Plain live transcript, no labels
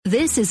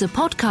This is a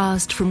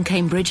podcast from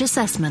Cambridge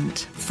Assessment.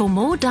 For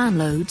more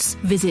downloads,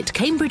 visit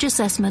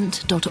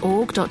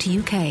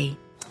cambridgeassessment.org.uk.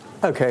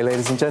 Okay,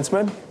 ladies and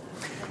gentlemen,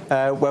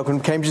 welcome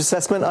to Cambridge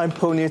Assessment. I'm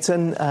Paul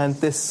Newton, and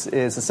this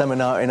is a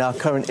seminar in our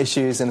Current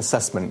Issues in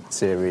Assessment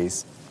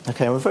series.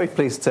 Okay, we're very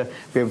pleased to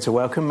be able to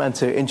welcome and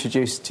to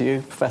introduce to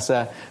you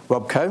Professor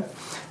Rob Coe.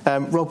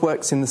 Rob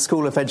works in the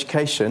School of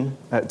Education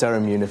at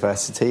Durham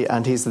University,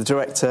 and he's the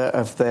director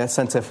of the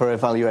Centre for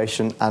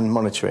Evaluation and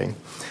Monitoring.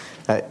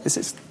 Is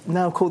it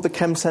now called the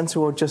Chem Centre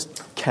or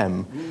just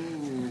Chem?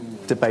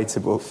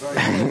 Debatable.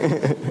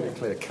 Very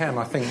clear. Chem,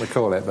 I think we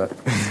call it, but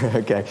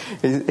okay.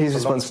 He's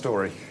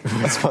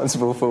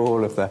responsible for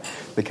all of the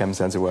Chem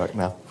Centre work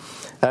now.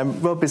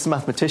 Rob is a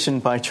mathematician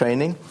by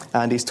training,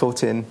 and he's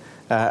taught in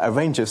a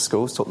range of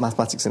schools, taught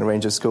mathematics in a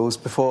range of schools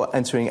before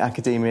entering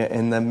academia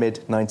in the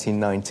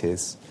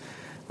mid-1990s.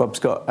 Rob's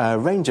got a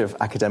range of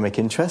academic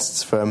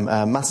interests from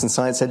maths and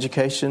science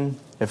education,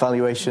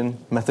 evaluation,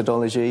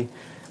 methodology,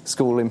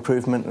 school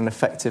improvement and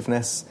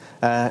effectiveness,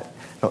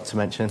 not to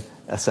mention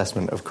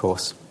assessment, of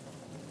course.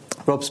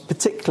 Rob's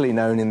particularly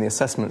known in the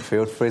assessment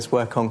field for his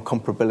work on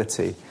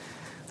comparability.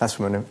 That's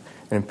from an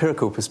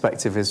empirical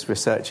perspective, his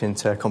research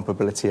into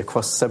comparability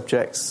across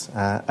subjects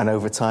and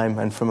over time,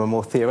 and from a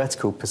more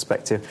theoretical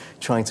perspective,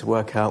 trying to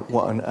work out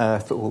what on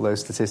earth all those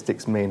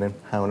statistics mean and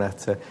how on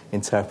earth to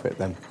interpret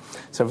them.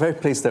 So I'm very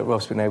pleased that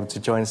Rob's been able to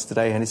join us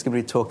today, and he's going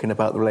to be talking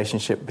about the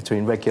relationship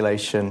between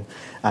regulation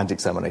and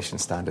examination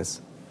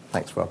standards.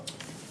 Thanks, Rob.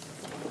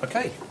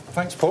 Okay,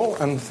 thanks, Paul,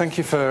 and thank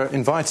you for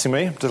inviting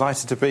me. I'm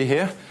delighted to be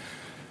here.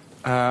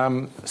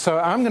 So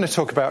I'm going to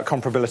talk about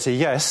comparability,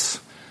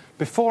 yes.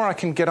 Before I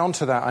can get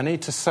onto that, I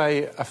need to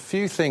say a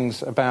few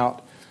things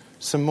about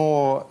some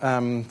more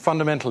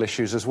fundamental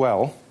issues as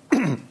well.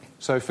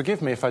 So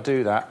forgive me if I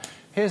do that.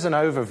 Here's an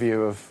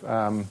overview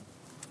of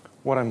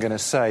what I'm going to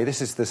say.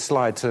 This is the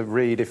slide to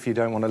read if you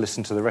don't want to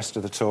listen to the rest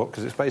of the talk,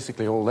 because it's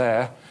basically all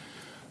there.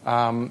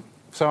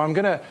 So I'm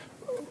going to...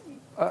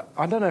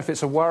 I don't know if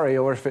it's a worry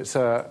or if it's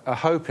a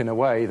hope in a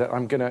way that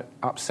I'm going to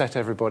upset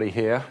everybody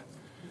here.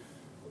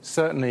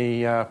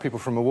 Certainly people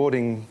from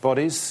awarding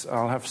bodies,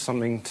 I'll have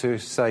something to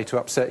say to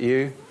upset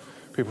you.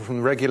 People from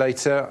the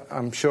regulator,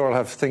 I'm sure I'll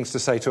have things to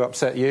say to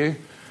upset you.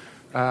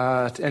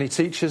 Any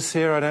teachers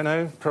here, I don't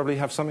know, probably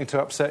have something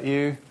to upset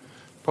you.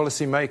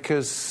 Policy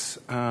makers,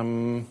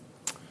 anyone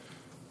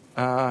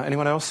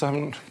else I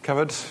haven't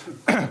covered?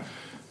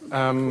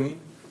 The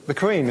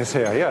Queen is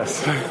here,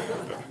 yes.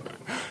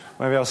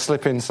 Maybe I'll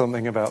slip in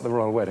something about the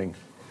royal wedding.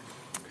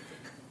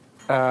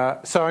 So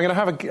I'm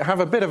going to have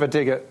a bit of a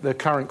dig at the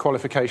current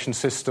qualification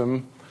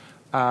system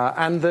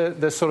and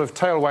the sort of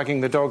tail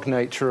wagging the dog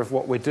nature of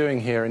what we're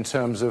doing here in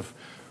terms of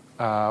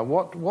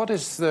what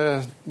is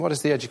the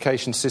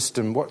education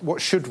system? What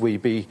should we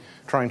be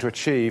trying to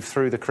achieve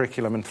through the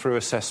curriculum and through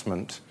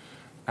assessment?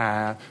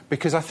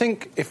 Because I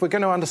think if we're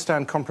going to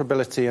understand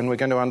comparability and we're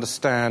going to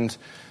understand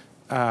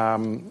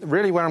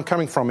really where I'm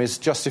coming from is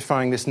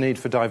justifying this need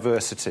for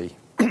diversity.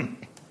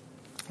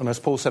 And as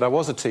Paul said, I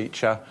was a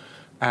teacher,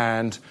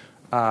 and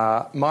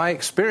my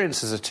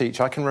experience as a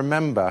teacher, I can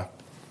remember,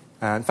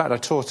 in fact, I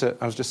taught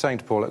I was just saying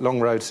to Paul, at Long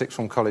Road Sixth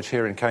Form College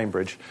here in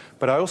Cambridge,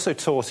 but I also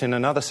taught in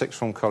another Sixth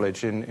Form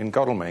College in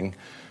Godalming,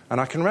 and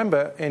I can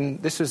remember,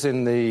 this was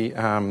in the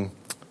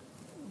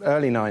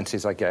early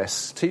 90s, I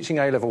guess, teaching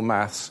A-level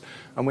maths,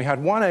 and we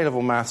had one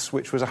A-level maths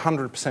which was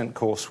 100%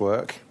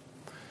 coursework,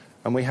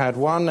 and we had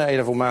one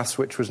A-level maths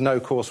which was no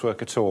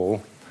coursework at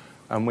all,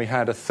 and we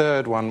had a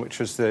third one, which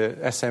was the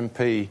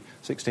SMP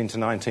 16 to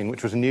 19,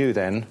 which was new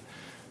then.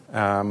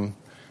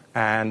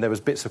 And there was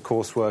bits of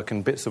coursework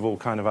and bits of all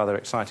kind of other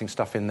exciting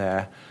stuff in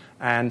there.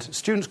 And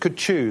students could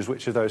choose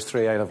which of those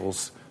three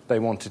A-levels they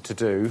wanted to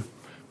do.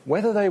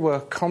 Whether they were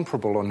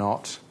comparable or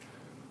not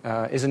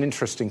is an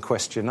interesting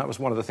question. That was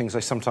one of the things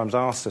they sometimes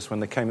asked us when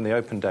they came in the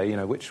open day,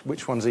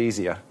 which one's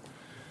easier?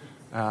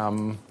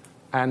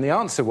 And the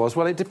answer was,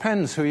 well, it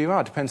depends who you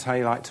are. It depends how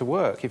you like to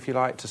work. If you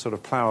like to sort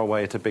of plough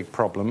away at a big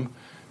problem,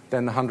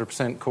 then the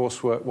 100%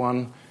 coursework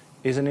one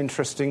is an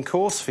interesting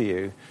course for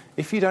you.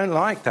 If you don't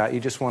like that, you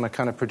just want to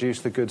kind of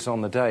produce the goods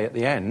on the day at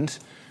the end,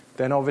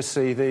 then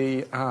obviously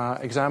the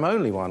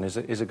exam-only one is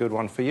a good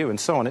one for you, and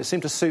so on. It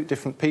seemed to suit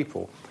different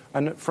people.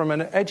 And from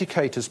an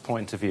educator's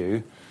point of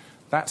view,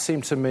 that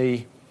seemed to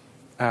me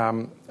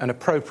an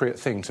appropriate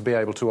thing to be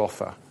able to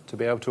offer. To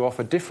be able to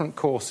offer different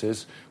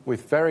courses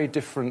with very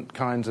different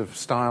kinds of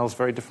styles,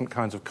 very different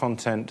kinds of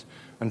content,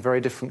 and very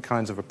different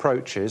kinds of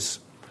approaches,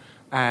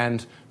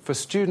 and for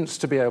students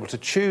to be able to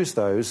choose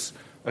those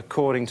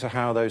according to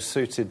how those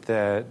suited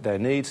their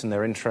needs and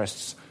their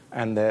interests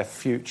and their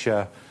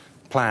future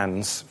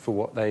plans for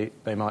what they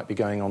might be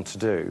going on to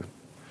do.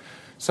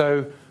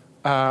 So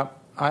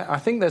I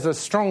think there's a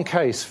strong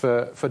case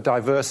for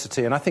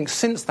diversity, and I think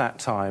since that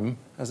time,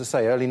 as I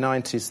say, early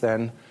 90s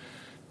then,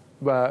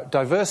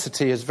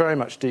 diversity has very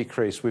much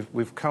decreased.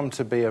 We've come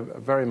to be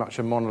very much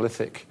a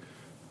monolithic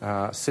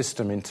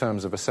system in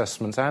terms of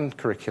assessments and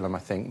curriculum, I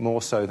think,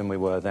 more so than we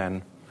were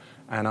then.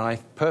 And I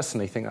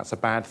personally think that's a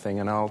bad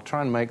thing, and I'll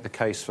try and make the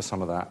case for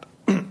some of that.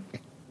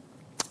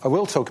 I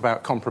will talk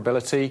about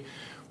comparability.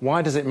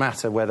 Why does it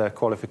matter whether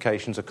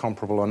qualifications are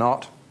comparable or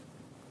not?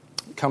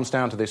 It comes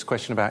down to this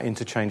question about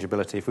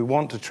interchangeability. If we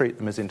want to treat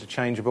them as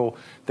interchangeable,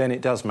 then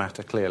it does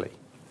matter clearly.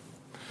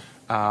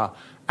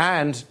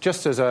 And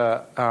just as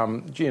a,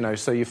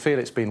 so you feel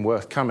it's been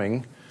worth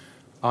coming,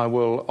 I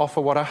will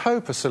offer what I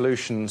hope are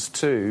solutions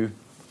to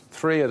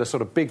three of the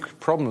sort of big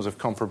problems of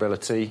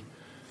comparability,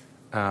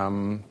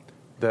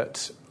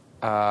 that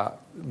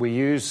we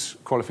use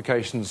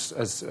qualifications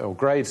or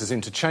grades as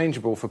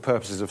interchangeable for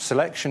purposes of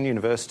selection.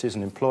 Universities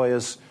and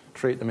employers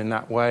treat them in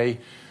that way.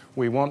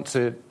 We want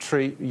to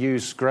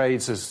use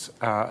grades as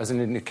an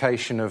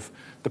indication of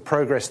the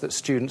progress that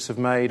students have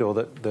made, or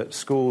that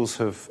schools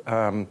have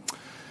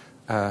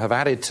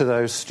added to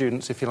those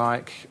students, if you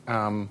like,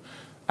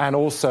 and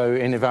also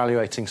in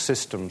evaluating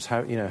systems.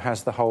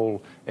 Has the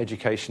whole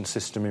education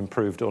system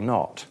improved or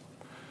not?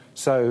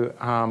 So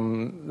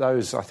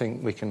those, I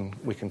think, we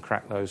can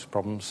crack those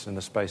problems in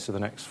the space of the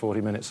next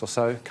 40 minutes or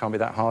so. Can't be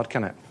that hard,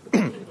 can it?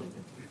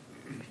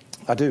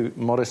 I do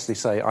modestly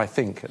say "I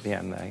think" at the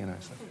end there,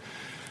 So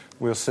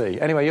we'll see.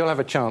 Anyway, you'll have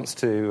a chance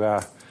to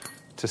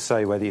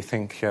say whether you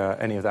think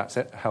any of that's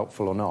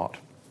helpful or not.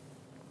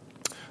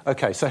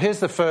 Okay, so here's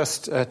the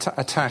first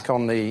attack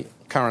on the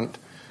current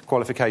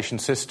qualification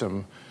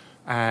system.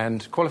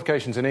 And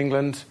qualifications in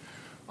England,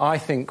 I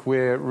think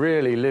we're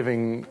really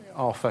living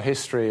off a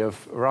history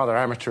of a rather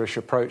amateurish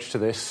approach to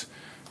this.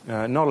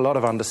 Not a lot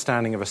of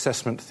understanding of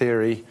assessment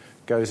theory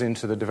goes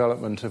into the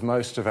development of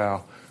most of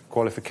our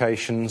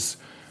qualifications.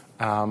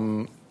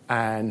 And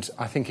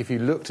I think if you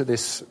looked at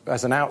this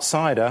as an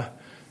outsider,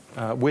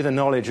 with a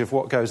knowledge of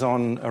what goes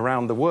on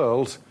around the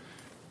world,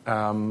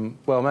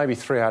 maybe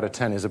 3 out of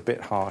 10 is a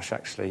bit harsh,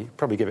 actually.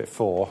 Probably give it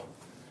 4.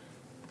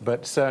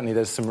 But certainly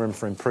there's some room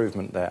for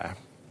improvement there.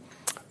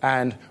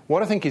 And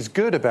what I think is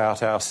good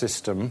about our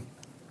system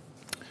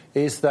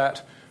is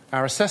that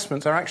our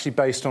assessments are actually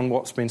based on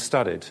what's been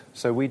studied.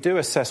 So we do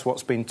assess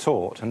what's been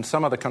taught, and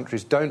some other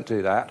countries don't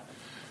do that.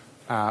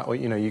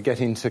 You get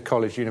into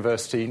college,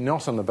 university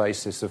not on the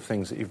basis of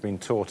things that you've been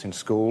taught in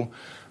school.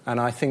 And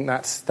I think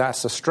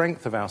that's a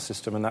strength of our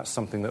system, and that's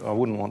something that I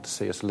wouldn't want to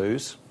see us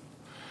lose.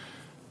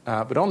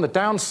 But on the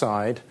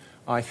downside,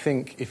 I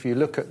think if you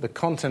look at the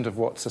content of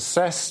what's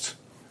assessed,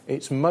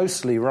 it's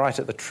mostly right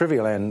at the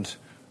trivial end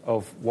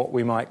of what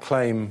we might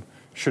claim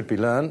should be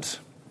learnt.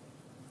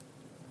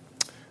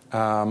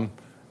 And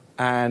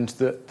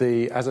that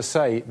as I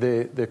say,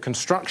 the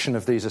construction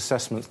of these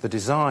assessments, the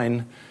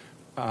design,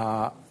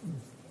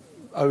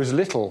 owes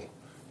little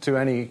to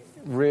any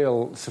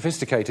real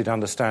sophisticated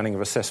understanding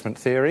of assessment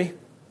theory,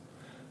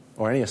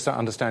 or any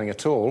understanding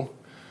at all.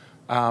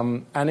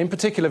 And in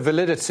particular,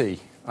 validity,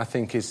 I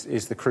think,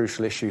 is the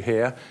crucial issue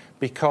here,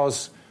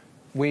 because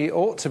we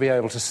ought to be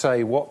able to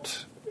say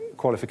what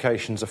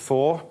qualifications are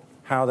for,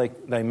 how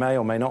they may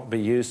or may not be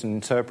used and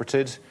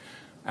interpreted.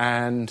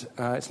 And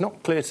it's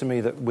not clear to me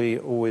that we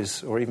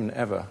always, or even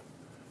ever,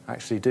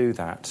 actually do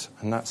that.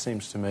 And that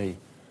seems to me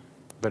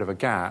a bit of a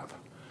gap.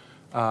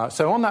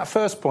 So on that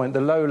first point, the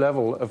low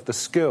level of the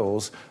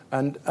skills,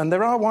 and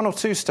there are 1 or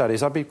 2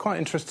 studies. I'd be quite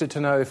interested to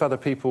know if other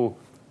people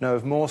know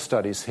of more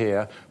studies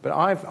here. But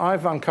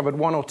I've uncovered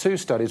 1 or 2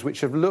 studies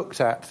which have looked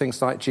at things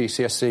like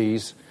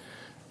GCSEs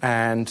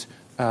and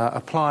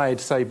applied,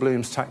 say,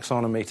 Bloom's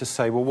taxonomy to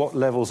say, well, what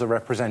levels are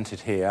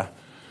represented here?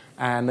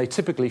 And they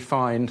typically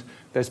find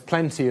there's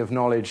plenty of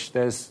knowledge,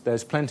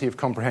 there's plenty of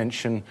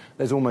comprehension,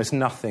 there's almost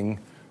nothing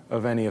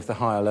of any of the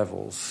higher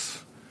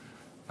levels.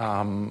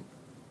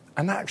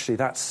 And actually,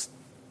 that's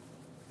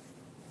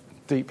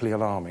deeply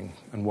alarming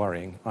and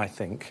worrying, I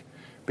think,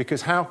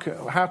 because how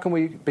can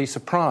we be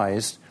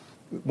surprised?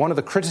 One of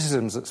the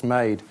criticisms that's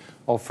made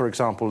of, for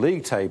example,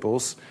 league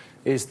tables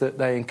is that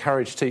they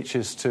encourage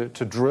teachers to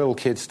drill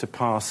kids to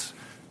pass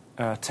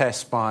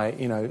tests by,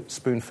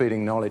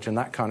 spoon-feeding knowledge and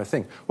that kind of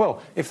thing.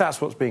 Well, if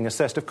that's what's being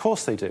assessed, of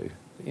course they do.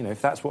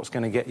 If that's what's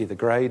going to get you the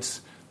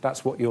grades,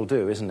 that's what you'll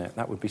do, isn't it?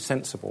 That would be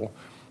sensible.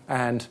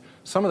 And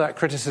some of that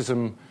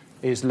criticism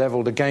is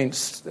levelled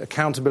against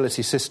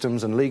accountability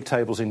systems and league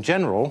tables in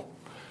general,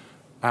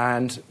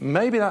 and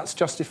maybe that's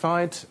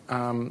justified.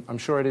 I'm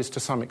sure it is to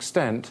some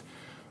extent,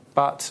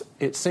 but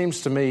it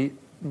seems to me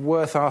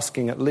worth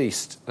asking at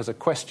least as a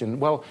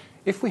question, well,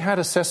 if we had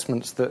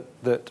assessments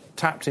that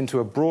tapped into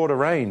a broader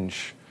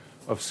range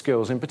of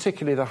skills, in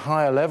particular the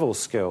higher level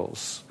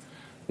skills,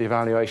 the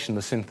evaluation,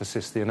 the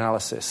synthesis, the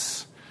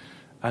analysis,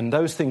 and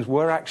those things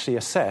were actually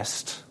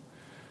assessed,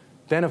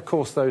 then of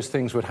course those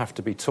things would have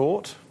to be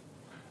taught,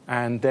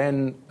 and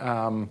then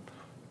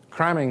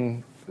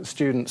cramming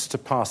students to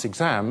pass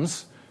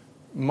exams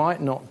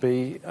might not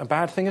be a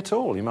bad thing at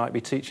all. You might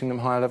be teaching them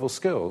higher level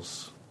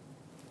skills.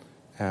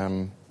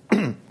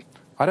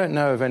 I don't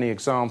know of any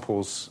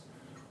examples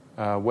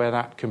where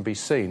that can be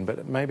seen,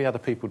 but maybe other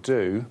people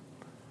do.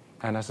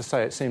 And as I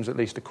say, it seems at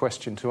least a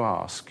question to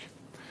ask.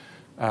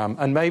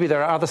 And maybe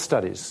there are other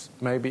studies.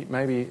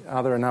 Maybe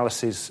other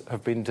analyses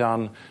have been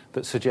done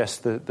that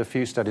suggest that the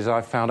few studies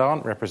I've found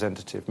aren't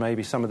representative.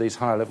 Maybe some of these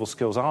higher level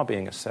skills are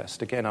being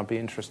assessed. Again, I'd be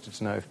interested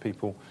to know if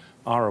people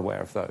are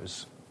aware of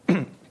those.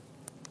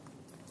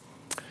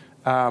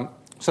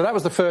 So that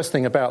was the first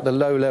thing about the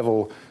low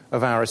level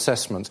of our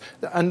assessments.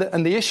 And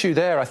the issue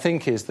there, I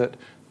think, is that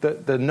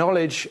the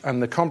knowledge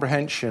and the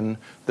comprehension,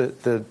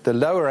 the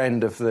lower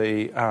end of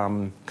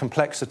the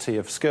complexity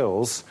of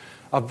skills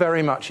are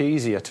very much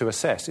easier to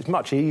assess. It's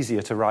much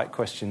easier to write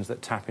questions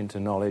that tap into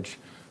knowledge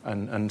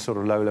and sort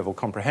of low-level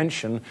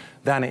comprehension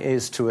than it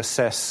is to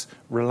assess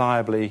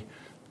reliably,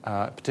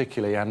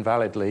 particularly and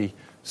validly,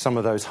 some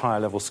of those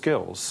higher-level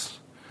skills.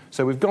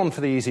 So we've gone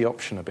for the easy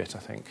option a bit, I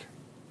think.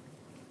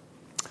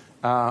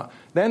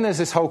 Then there's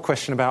this whole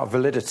question about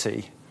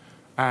validity.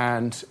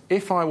 And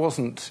if I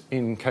wasn't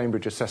in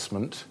Cambridge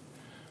Assessment,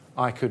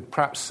 I could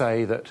perhaps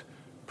say that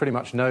pretty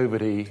much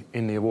nobody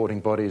in the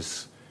awarding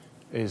bodies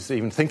is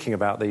even thinking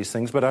about these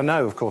things. But I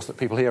know, of course, that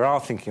people here are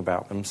thinking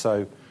about them,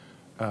 so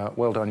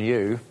well done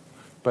you.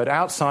 But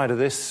outside of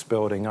this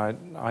building,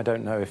 I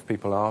don't know if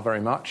people are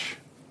very much.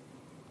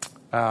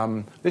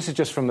 This is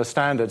just from the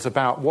standards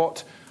about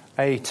what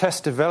a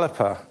test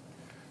developer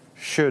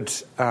should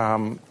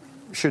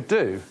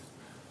do.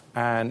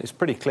 And it's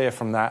pretty clear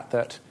from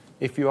that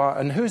if you are...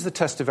 And who's the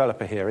test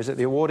developer here? Is it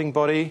the awarding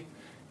body?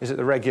 Is it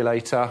the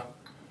regulator?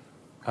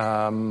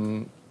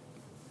 Or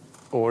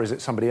is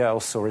it somebody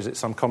else? Or is it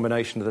some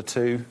combination of the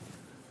two?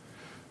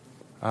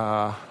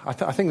 I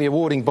think the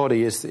awarding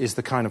body is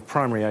the kind of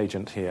primary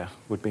agent here,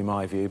 would be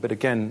my view. But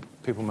again,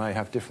 people may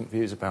have different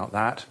views about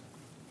that.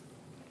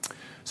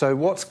 So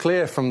what's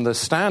clear from the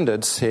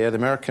standards here, the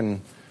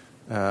American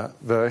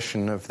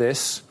version of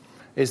this,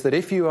 is that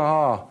if you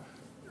are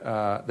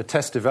the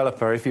test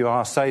developer, if you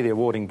are, say, the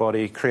awarding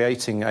body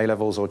creating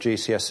A-levels or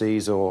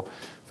GCSEs or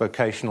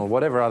vocational,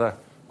 whatever other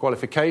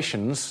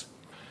qualifications,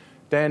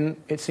 then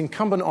it's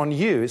incumbent on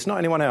you. It's not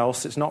anyone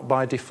else. It's not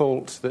by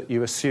default that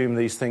you assume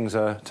these things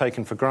are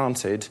taken for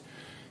granted.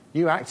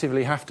 You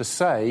actively have to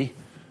say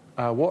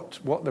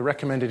what the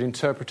recommended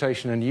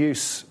interpretation and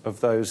use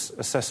of those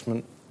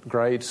assessment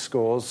grade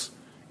scores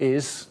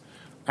is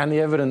and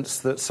the evidence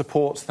that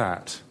supports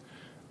that,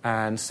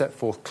 and set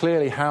forth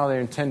clearly how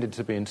they're intended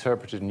to be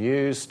interpreted and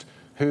used,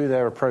 who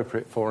they're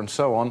appropriate for, and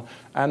so on.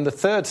 And the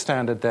third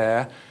standard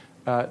there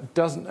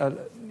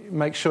doesn't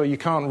make sure you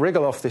can't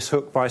wriggle off this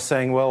hook by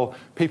saying, well,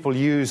 people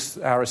use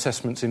our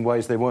assessments in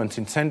ways they weren't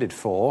intended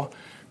for,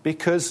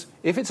 because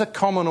if it's a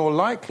common or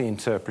likely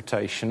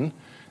interpretation,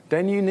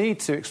 then you need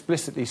to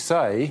explicitly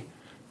say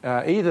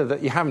either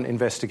that you haven't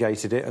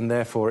investigated it and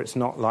therefore it's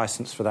not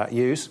licensed for that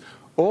use,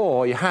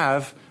 or you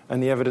have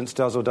and the evidence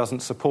does or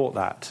doesn't support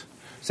that.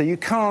 So you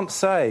can't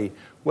say,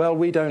 well,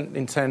 we don't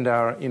intend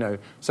our,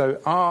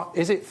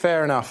 is it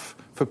fair enough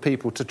for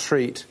people to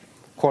treat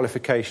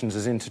qualifications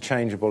as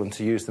interchangeable and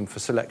to use them for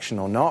selection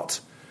or not?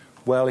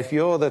 Well, if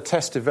you're the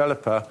test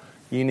developer,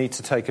 you need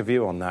to take a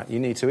view on that. You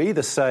need to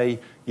either say,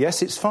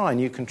 yes, it's fine,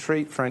 you can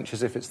treat French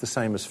as if it's the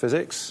same as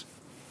physics,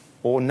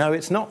 or no,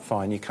 it's not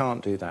fine, you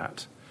can't do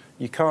that.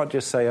 You can't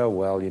just say, oh,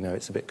 well,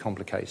 it's a bit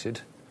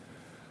complicated.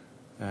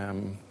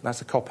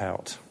 That's a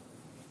cop-out.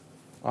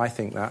 I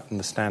think that, and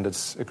the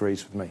standards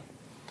agrees with me.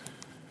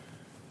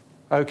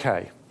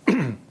 Okay.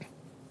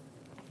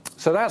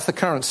 So that's the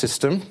current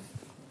system.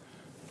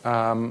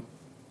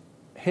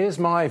 Here's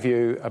my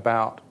view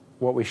about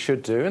what we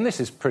should do, and this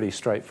is pretty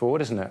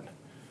straightforward, isn't it?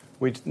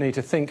 We need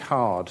to think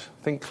hard,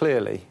 think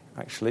clearly,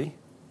 actually.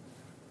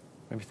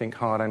 Maybe think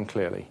hard and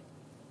clearly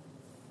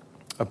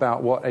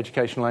about what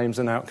educational aims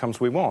and outcomes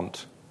we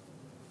want.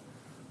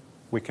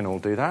 We can all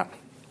do that.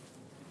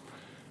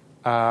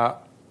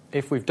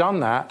 If we've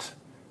done that,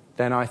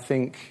 then I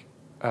think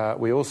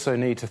we also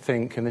need to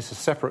think, and this is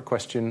a separate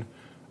question,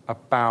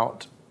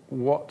 about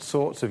what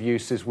sorts of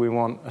uses we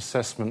want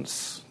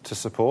assessments to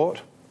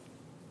support.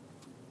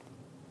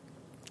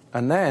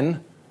 And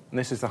then, and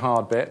this is the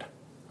hard bit,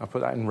 I'll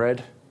put that in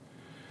red,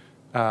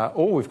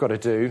 all we've got to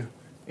do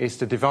is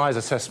to devise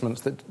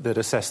assessments that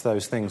assess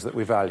those things that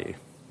we value.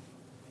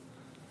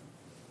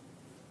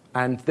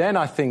 And then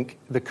I think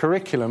the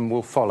curriculum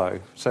will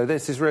follow. So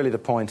this is really the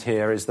point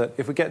here, is that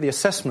if we get the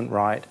assessment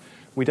right,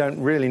 we don't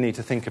really need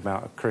to think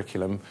about a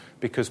curriculum,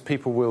 because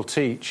people will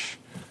teach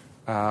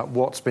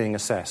what's being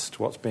assessed,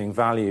 what's being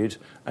valued.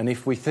 And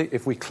if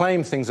we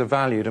claim things are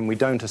valued and we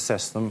don't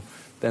assess them,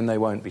 then they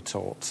won't be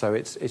taught. So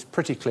it's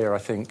pretty clear, I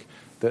think,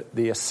 that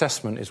the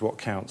assessment is what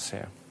counts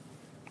here.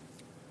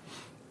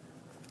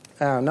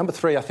 Number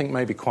 3, I think,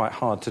 may be quite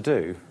hard to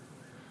do,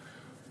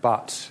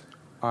 but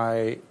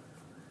I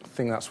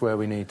think that's where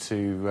we need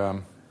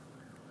to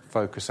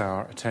focus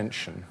our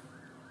attention.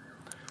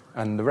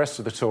 And the rest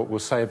of the talk will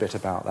say a bit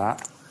about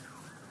that.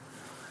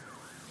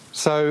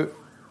 So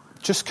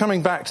just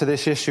coming back to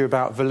this issue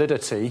about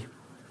validity,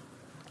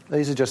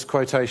 these are just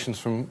quotations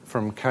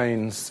from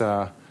Kane's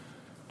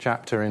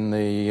chapter in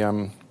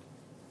the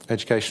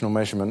educational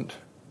measurement.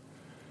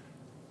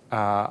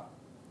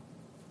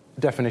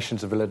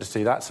 Definitions of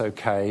validity, that's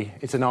okay.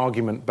 It's an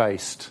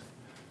argument-based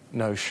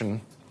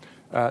notion.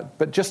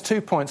 But just 2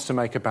 points to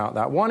make about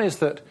that. One is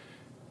that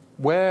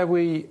where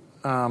we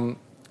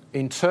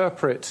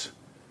interpret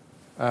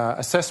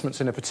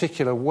assessments in a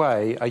particular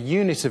way, a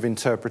unit of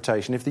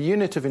interpretation, if the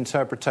unit of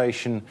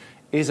interpretation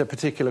is a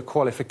particular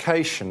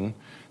qualification,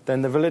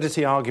 then the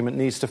validity argument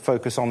needs to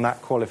focus on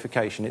that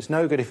qualification. It's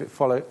no good if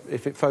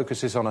it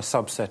focuses on a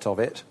subset of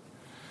it,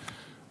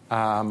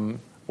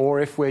 or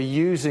if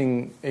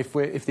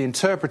the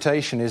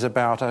interpretation is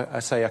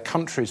about, say, a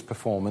country's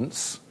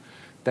performance,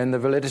 then the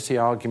validity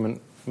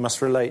argument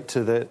must relate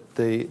to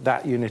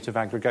that unit of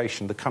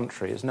aggregation, the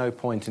country. There's no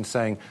point in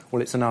saying,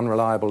 well, it's an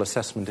unreliable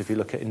assessment if you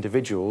look at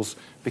individuals,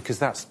 because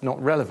that's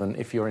not relevant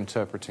if you're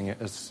interpreting it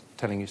as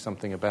telling you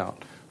something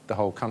about the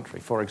whole country,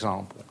 for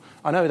example.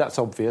 I know that's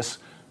obvious,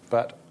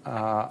 but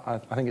I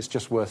think it's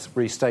just worth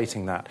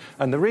restating that.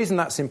 And the reason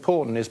that's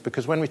important is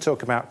because when we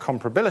talk about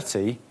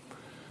comparability,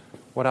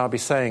 what I'll be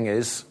saying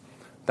is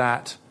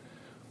that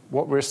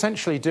what we're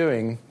essentially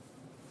doing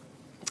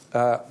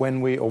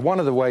one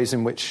of the ways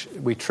in which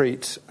we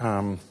treat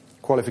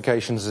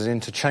qualifications as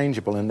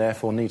interchangeable and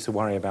therefore need to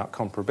worry about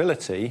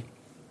comparability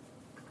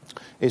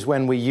is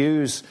when we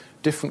use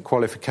different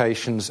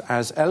qualifications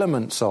as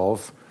elements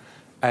of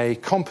a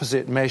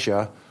composite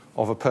measure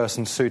of a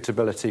person's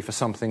suitability for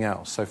something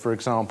else. So, for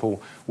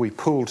example, we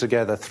pool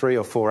together 3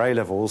 or 4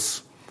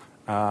 A-levels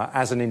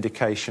as an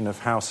indication of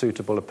how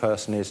suitable a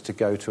person is to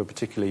go to a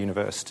particular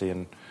university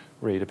and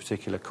read a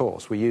particular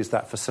course. We use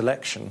that for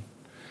selection.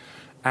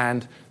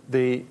 And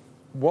the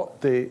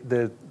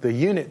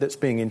unit that's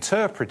being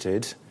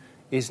interpreted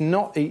is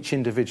not each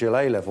individual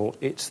A-level,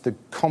 it's the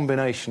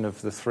combination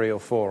of the 3 or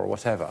 4 or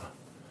whatever.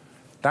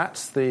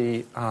 That's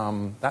the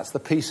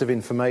piece of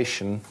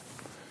information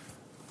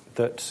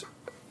that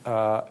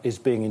is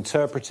being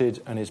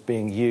interpreted and is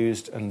being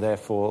used and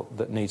therefore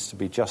that needs to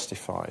be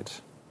justified.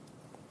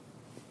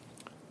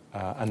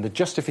 And the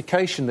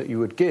justification that you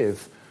would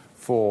give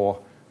for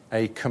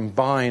a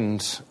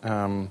combined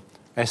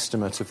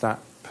estimate of that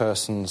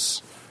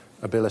person's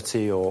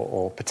ability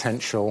or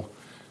potential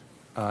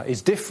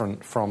is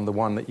different from the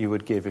one that you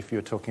would give if you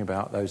were talking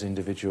about those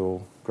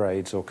individual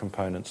grades or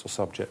components or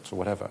subjects or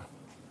whatever.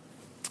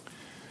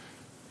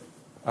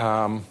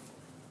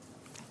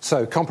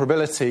 So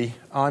comparability,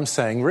 I'm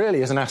saying,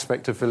 really is an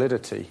aspect of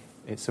validity.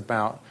 It's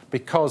about,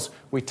 because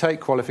we take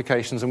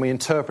qualifications and we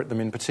interpret them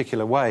in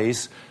particular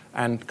ways,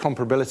 and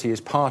comparability is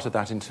part of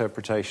that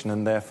interpretation,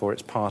 and therefore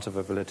it's part of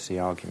a validity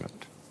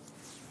argument.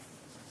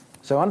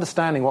 So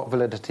understanding what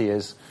validity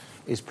is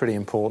pretty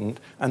important,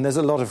 and there's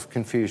a lot of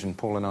confusion.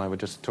 Paul and I were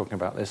just talking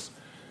about this,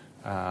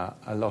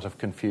 a lot of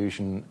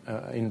confusion,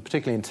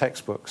 particularly in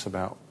textbooks,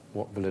 about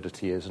what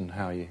validity is and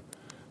how you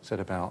set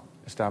about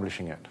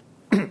establishing it.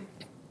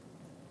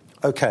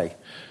 Okay,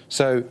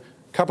 so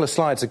a couple of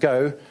slides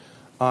ago,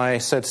 I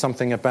said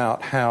something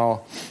about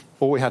how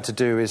all we had to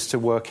do is to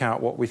work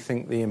out what we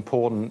think the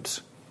important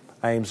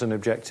aims and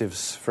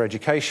objectives for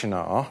education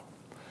are.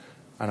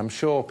 And I'm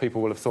sure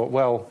people will have thought,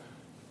 well,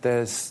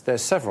 there's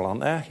several,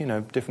 aren't there? You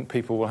know, different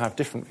people will have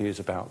different views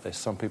about this.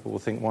 Some people will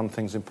think one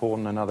thing's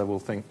important, another will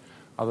think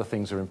other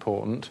things are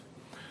important.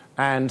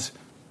 And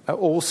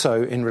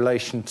also in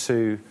relation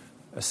to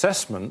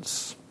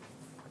assessments,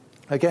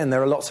 again,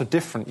 there are lots of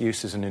different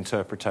uses and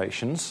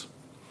interpretations.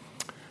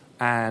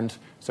 And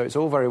so it's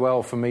all very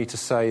well for me to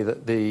say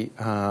that the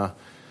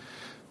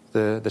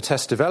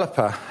test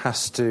developer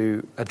has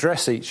to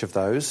address each of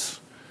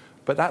those,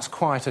 but that's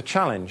quite a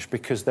challenge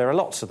because there are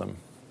lots of them.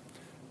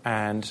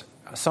 And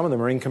some of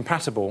them are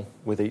incompatible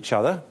with each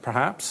other,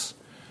 perhaps,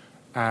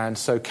 and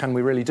so can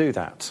we really do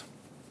that?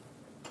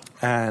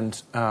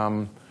 And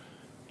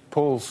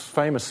Paul's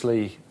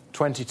famously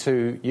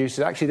 22 uses.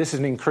 Actually, this is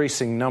an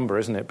increasing number,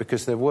 isn't it?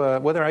 Because there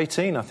were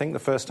 18, I think, the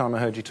first time I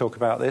heard you talk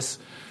about this.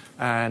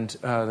 And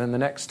then the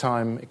next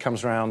time it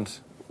comes around,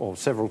 or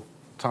several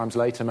times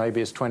later, maybe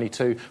it's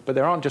 22. But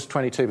there aren't just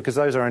 22, because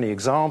those are only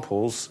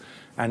examples,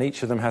 and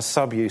each of them has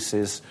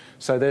sub-uses.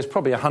 So there's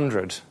probably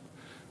 100,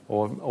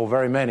 or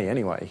very many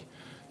anyway,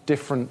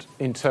 different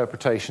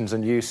interpretations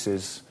and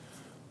uses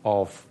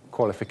of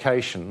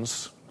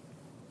qualifications.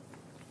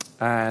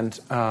 And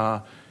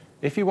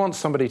if you want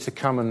somebody to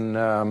come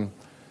and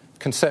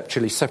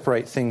conceptually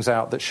separate things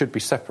out that should be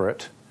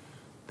separate,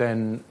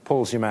 then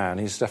Paul's your man.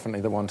 He's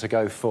definitely the one to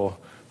go for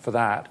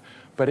that.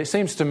 But it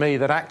seems to me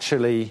that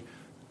actually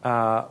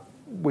at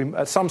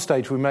some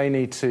stage we may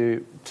need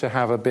to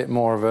have a bit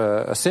more of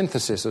a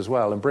synthesis as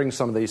well, and bring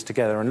some of these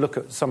together and look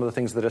at some of the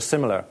things that are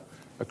similar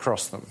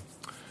across them.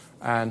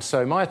 And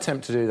so my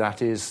attempt to do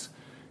that is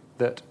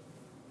that,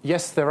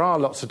 yes, there are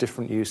lots of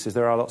different uses,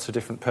 there are lots of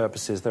different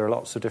purposes, there are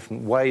lots of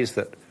different ways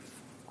that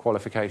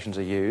qualifications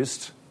are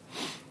used.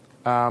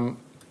 But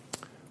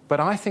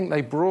I think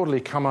they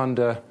broadly come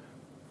under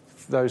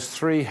those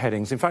 3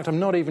 headings. In fact, I'm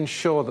not even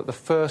sure that the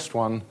first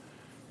one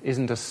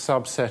isn't a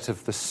subset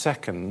of the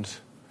second.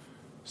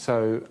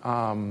 So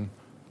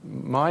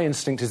my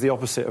instinct is the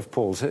opposite of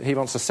Paul's. He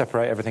wants to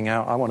separate everything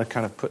out. I want to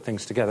kind of put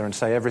things together and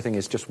say everything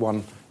is just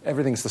one,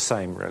 everything's the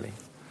same, really.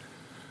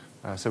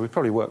 So we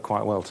probably work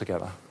quite well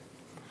together.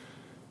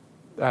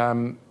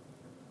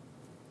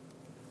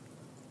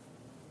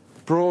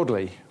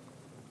 Broadly,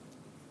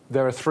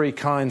 there are 3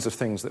 kinds of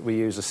things that we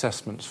use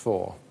assessments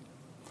for.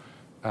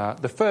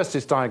 The first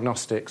is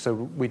diagnostic, so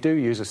we do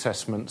use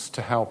assessments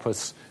to help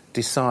us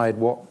decide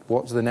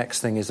what the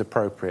next thing is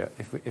appropriate.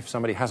 If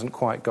somebody hasn't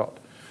quite got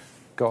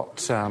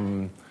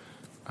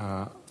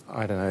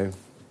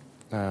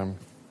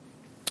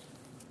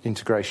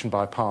integration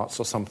by parts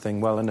or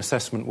something, well, an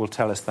assessment will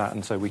tell us that,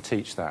 and so we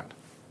teach that.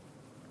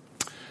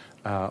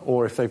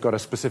 Or if they've got a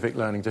specific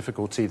learning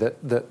difficulty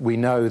that we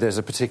know there's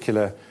a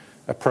particular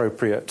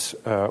appropriate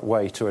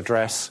way to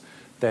address,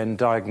 then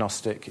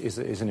diagnostic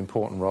is an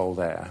important role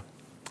there.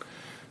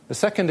 The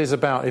second is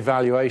about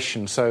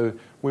evaluation. So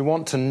we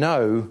want to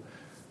know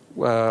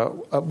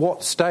at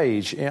what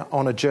stage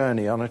on a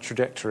journey, on a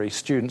trajectory,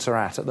 students are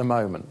at the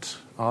moment.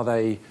 Are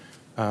they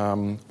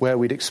where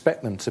we'd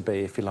expect them to be,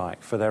 if you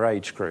like, for their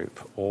age group,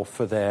 or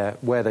for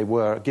where they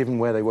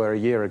were a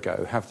year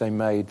ago? Have they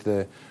made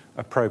the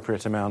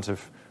appropriate amount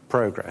of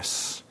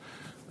progress?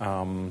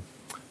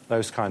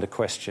 Those kind of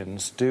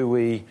questions. Do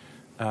we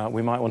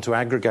might want to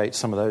aggregate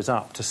some of those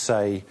up to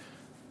say,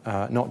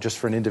 not just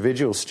for an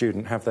individual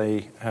student, have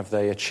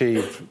they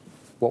achieved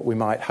what we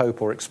might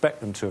hope or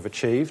expect them to have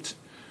achieved?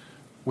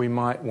 We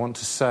might want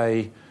to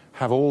say,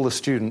 have all the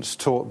students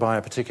taught by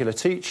a particular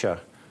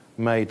teacher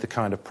made the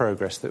kind of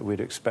progress that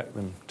we'd expect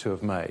them to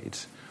have made?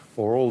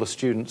 Or all the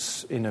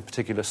students in a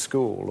particular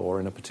school or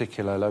in a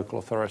particular local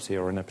authority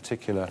or in a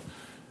particular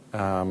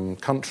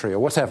country or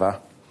whatever.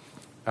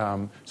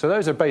 So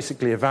those are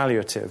basically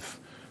evaluative.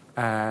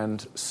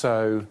 And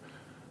so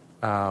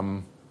a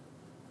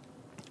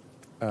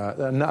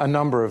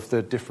number of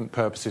the different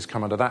purposes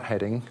come under that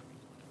heading.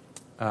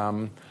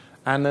 And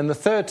then the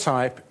third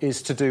type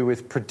is to do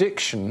with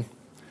prediction.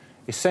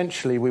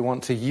 Essentially, we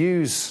want to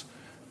use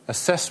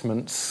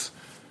assessments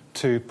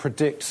to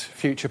predict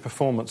future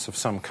performance of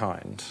some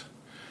kind.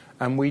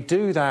 And we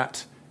do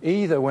that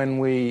either when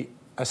we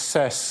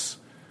assess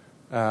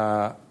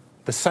the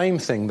same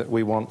thing that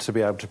we want to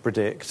be able to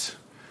predict.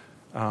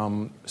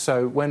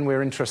 So when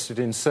we're interested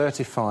in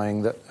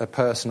certifying that a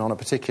person on a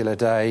particular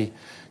day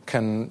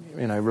can,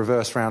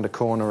 reverse round a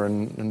corner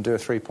and do a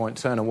three-point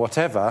turn or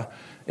whatever,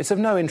 it's of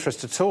no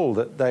interest at all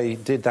that they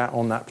did that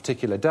on that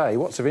particular day.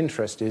 What's of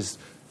interest is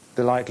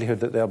the likelihood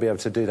that they'll be able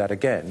to do that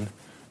again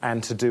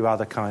and to do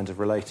other kinds of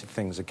related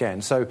things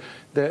again. So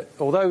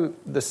although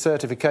the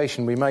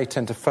certification, we may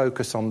tend to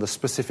focus on the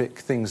specific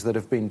things that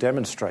have been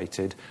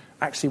demonstrated,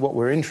 actually what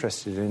we're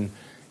interested in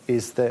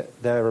is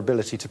their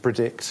ability to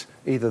predict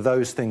either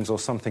those things or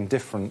something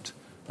different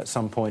at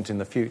some point in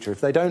the future. If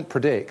they don't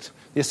predict,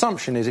 the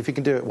assumption is if you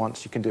can do it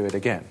once, you can do it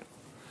again.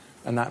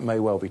 And that may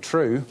well be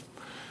true.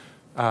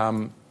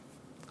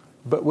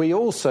 But we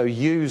also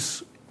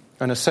use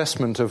an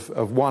assessment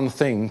of one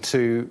thing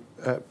to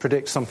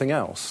predict something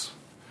else.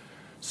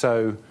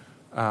 So,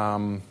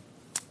 the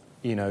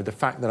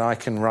fact that I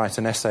can write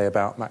an essay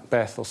about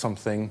Macbeth or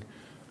something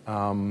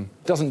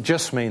doesn't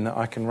just mean that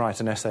I can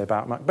write an essay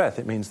about Macbeth.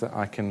 It means that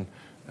I can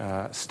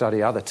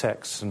study other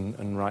texts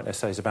and write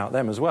essays about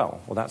them as well.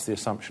 Well, that's the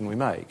assumption we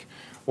make.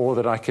 Or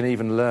that I can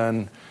even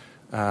learn,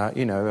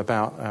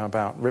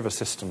 about river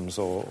systems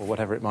or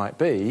whatever it might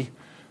be,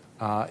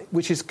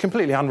 which is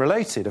completely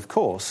unrelated, of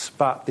course.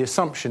 But the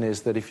assumption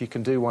is that if you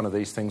can do one of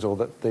these things, or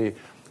that the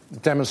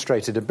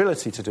demonstrated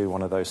ability to do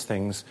one of those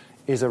things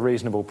is a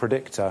reasonable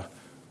predictor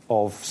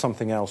of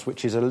something else,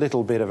 which is a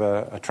little bit of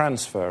a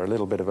transfer, a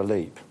little bit of a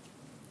leap.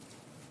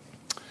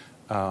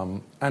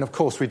 And of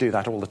course we do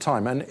that all the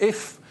time. And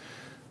if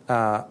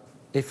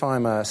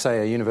I'm, say,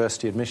 a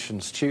university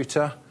admissions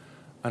tutor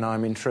and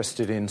I'm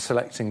interested in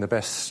selecting the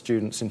best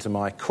students into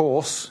my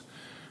course,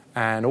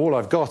 and all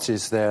I've got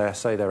is their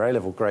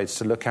A-level grades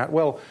to look at,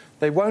 well,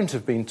 they won't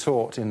have been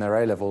taught in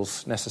their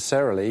A-levels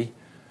necessarily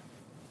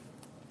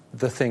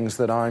the things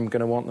that I'm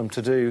going to want them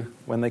to do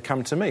when they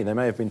come to me. They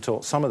may have been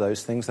taught some of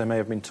those things, they may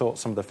have been taught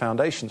some of the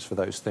foundations for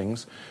those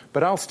things,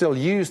 but I'll still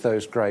use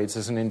those grades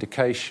as an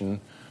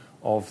indication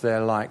of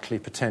their likely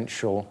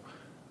potential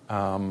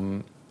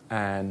and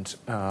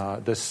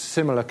the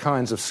similar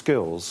kinds of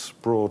skills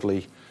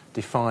broadly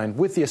defined,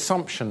 with the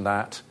assumption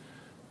that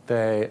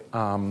they're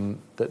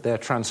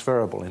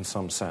transferable in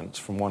some sense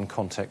from one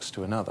context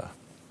to another.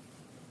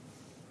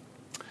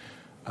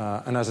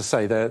 And as I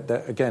say,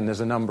 again, there's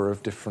a number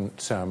of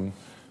different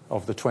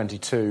of the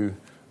 22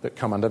 that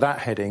come under that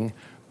heading,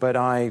 but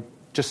I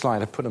just like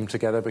to put them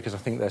together because I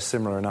think they're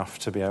similar enough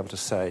to be able to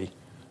say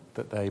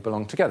that they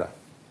belong together.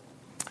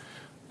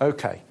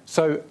 Okay,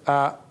 so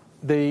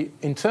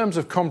in terms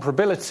of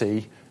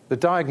comparability, the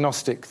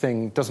diagnostic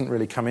thing doesn't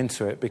really come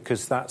into it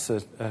because that's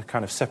a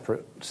kind of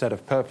separate set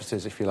of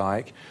purposes, if you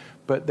like,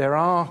 but there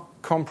are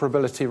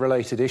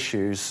comparability-related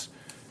issues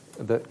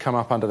that come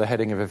up under the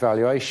heading of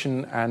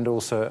evaluation and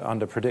also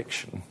under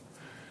prediction.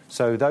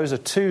 So those are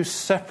two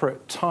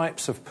separate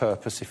types of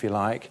purpose, if you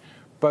like,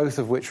 both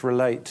of which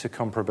relate to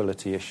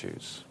comparability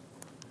issues.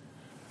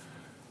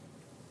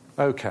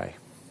 Okay.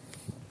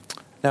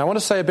 Now I want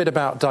to say a bit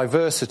about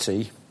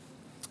diversity,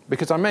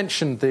 because I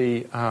mentioned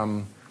the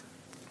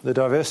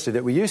diversity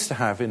that we used to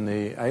have in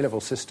the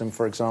A-level system,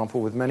 for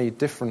example, with many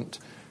different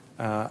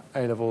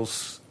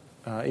A-levels,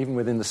 even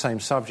within the same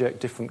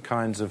subject, different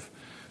kinds of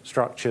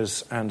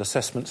structures and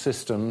assessment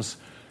systems.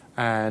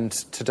 And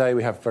today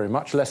we have very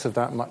much less of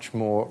that, much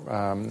more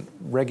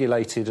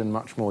regulated and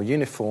much more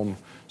uniform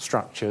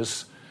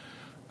structures.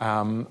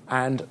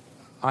 And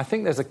I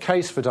think there's a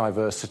case for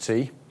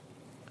diversity.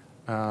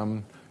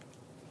 And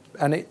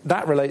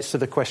that relates to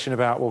the question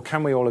about, well,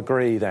 can we all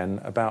agree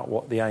then about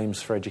what the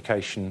aims for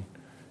education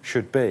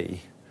should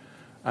be?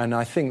 And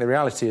I think the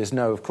reality is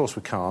no, of course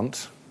we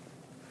can't.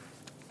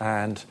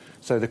 And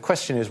so the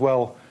question is,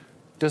 well,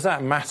 does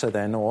that matter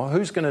then, or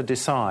who's going to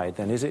decide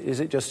then? Is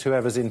it just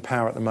whoever's in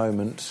power at the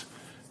moment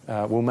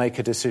will make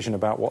a decision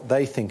about what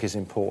they think is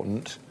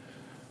important,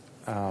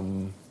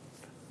 and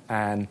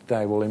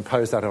they will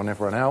impose that on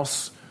everyone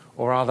else?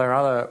 Or are there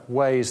other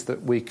ways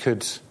that we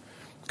could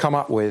come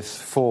up with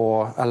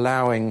for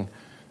allowing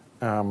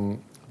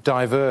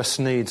diverse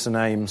needs and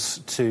aims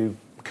to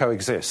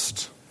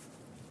coexist?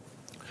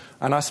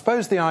 And I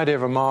suppose the idea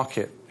of a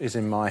market is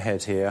in my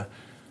head here.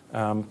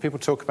 People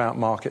talk about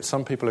markets.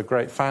 Some people are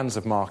great fans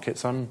of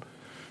markets. I'm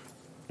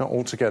not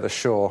altogether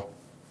sure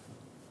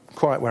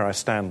quite where I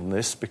stand on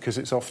this, because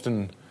it's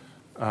often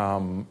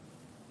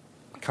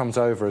comes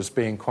over as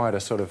being quite a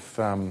sort of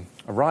a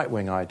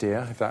right-wing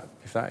idea,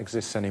 if that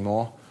exists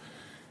anymore.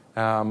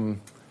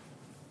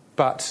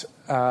 But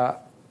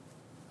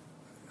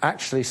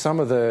actually, some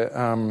of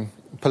the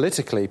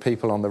politically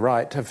people on the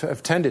right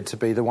have tended to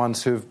be the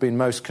ones who have been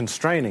most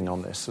constraining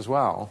on this as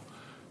well.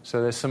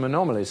 So there's some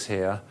anomalies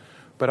here.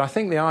 But I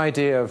think the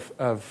idea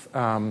of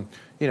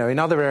in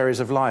other areas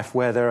of life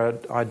where there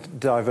are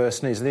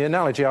diverse needs, and the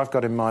analogy I've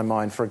got in my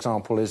mind, for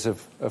example, is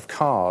of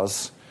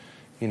cars,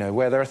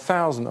 where there are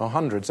thousands or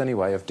hundreds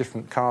anyway of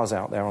different cars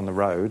out there on the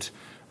road,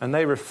 and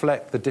they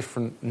reflect the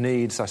different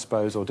needs, I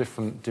suppose, or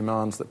different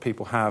demands that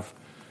people have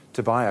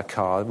to buy a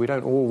car. We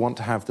don't all want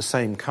to have the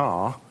same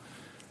car.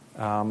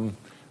 And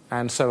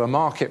so a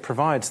market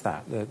provides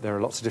that. There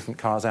are lots of different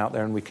cars out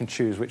there, and we can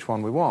choose which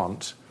one we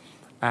want.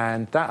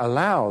 And that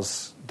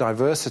allows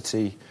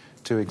diversity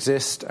to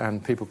exist,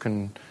 and people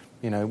can,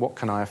 what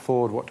can I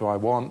afford, what do I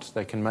want?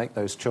 They can make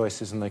those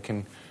choices, and they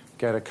can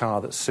get a car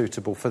that's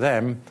suitable for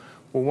them.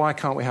 Well, why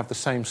can't we have the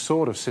same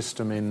sort of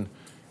system in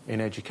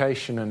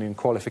education and in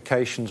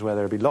qualifications, where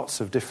there'll be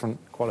lots of different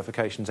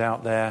qualifications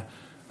out there,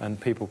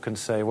 and people can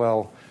say,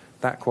 well,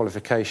 that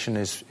qualification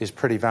is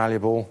pretty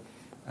valuable.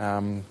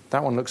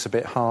 That one looks a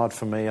bit hard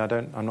for me.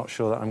 I'm not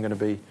sure that I'm going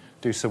to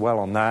do so well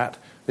on that.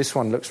 This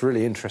one looks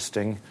really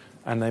interesting.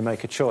 And they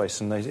make a choice,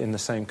 and in the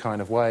same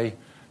kind of way,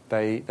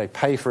 they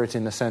pay for it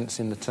in the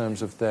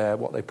terms of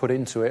what they put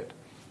into it,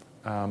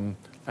 and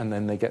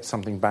then they get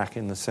something back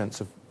in the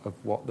sense of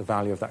what the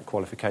value of that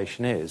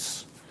qualification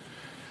is.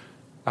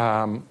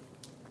 The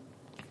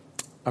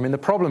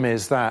problem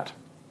is that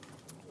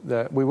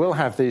we will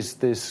have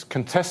these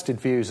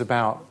contested views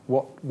about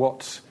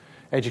what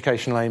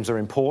educational aims are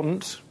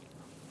important,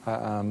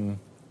 and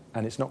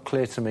it's not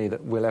clear to me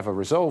that we'll ever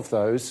resolve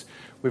those.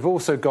 We've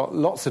also got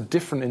lots of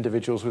different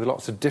individuals with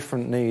lots of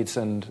different needs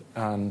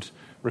and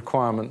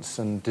requirements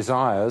and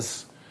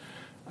desires.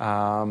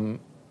 And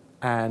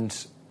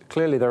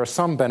clearly there are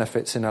some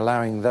benefits in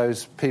allowing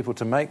those people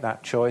to make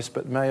that choice,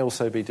 but may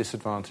also be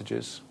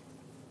disadvantages.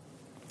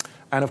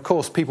 And of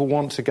course, people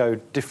want to go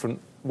different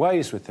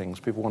ways with things.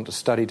 People want to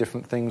study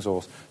different things,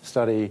 or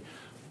study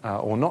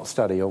or not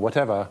study, or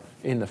whatever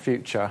in the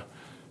future.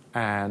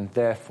 And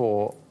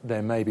therefore,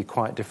 there may be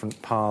quite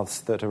different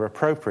paths that are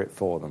appropriate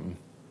for them.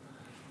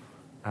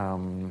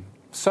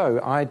 So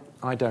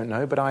I don't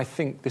know, but I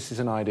think this is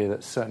an idea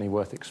that's certainly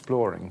worth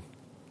exploring.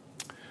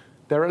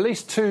 There are at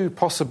least two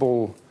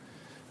possible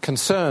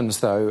concerns,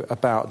 though,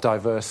 about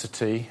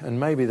diversity, and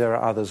maybe there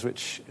are others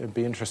which would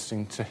be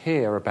interesting to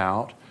hear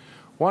about.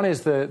 One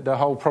is the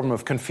whole problem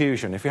of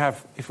confusion.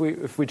 If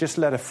we just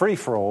let a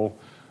free-for-all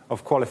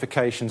of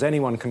qualifications,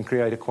 anyone can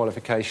create a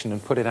qualification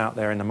and put it out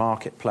there in the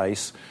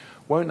marketplace,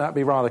 won't that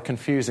be rather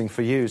confusing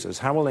for users?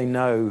 How will they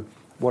know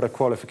what a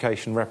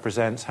qualification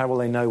represents? How will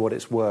they know what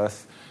it's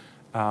worth?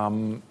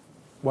 Won't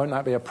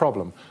that be a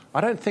problem?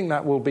 I don't think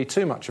that will be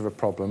too much of a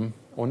problem,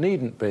 or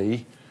needn't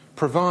be,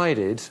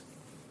 provided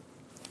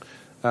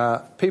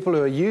people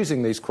who are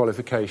using these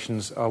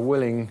qualifications are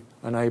willing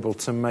and able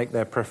to make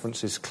their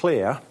preferences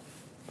clear.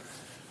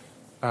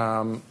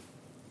 And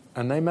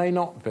they may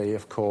not be,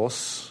 of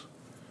course.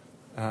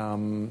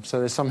 So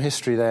there's some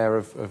history there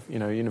of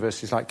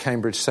universities like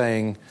Cambridge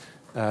saying,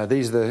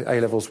 these are the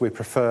A-levels we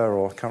prefer,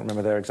 or I can't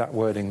remember their exact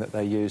wording that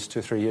they used 2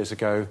 or 3 years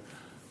ago,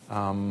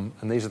 and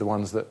these are the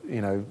ones that,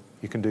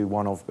 you can do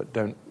one of, but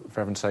don't,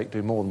 for heaven's sake,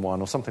 do more than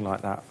one, or something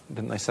like that,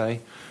 didn't they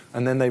say?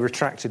 And then they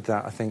retracted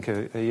that, I think,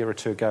 a year or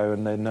two ago,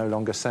 and they're no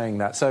longer saying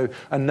that. So,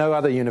 and no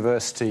other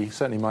university,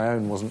 certainly my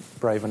own, wasn't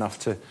brave enough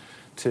to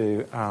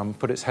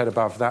put its head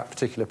above that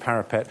particular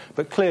parapet.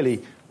 But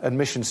clearly,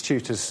 admissions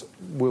tutors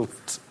will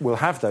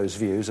have those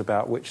views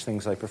about which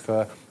things they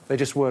prefer. They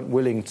just weren't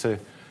willing to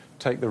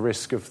take the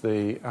risk of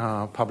the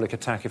public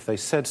attack if they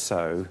said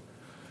so.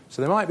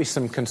 So there might be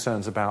some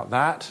concerns about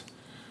that.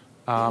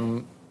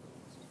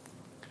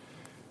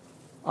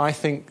 I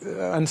think,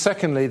 and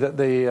secondly, that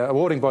the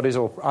awarding bodies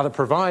or other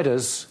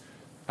providers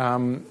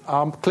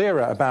are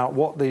clearer about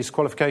what these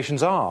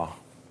qualifications are.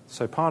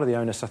 So part of the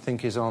onus, I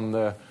think, is on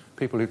the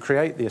people who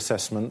create the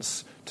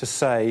assessments to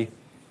say,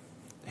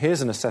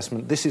 here's an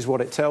assessment, this is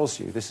what it tells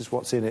you, this is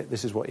what's in it,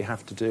 this is what you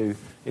have to do.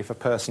 If a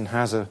person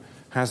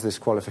has this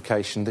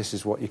qualification, this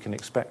is what you can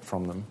expect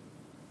from them.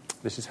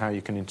 This is how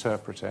you can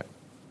interpret it.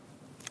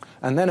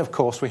 And then, of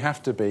course, we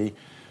have to be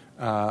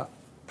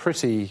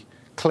pretty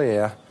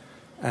clear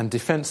and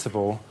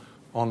defensible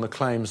on the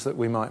claims that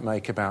we might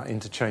make about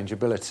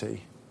interchangeability.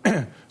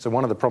 So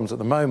one of the problems at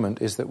the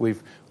moment is that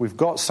we've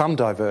got some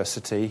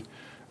diversity,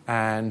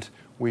 and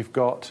we've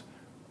got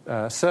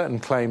certain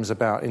claims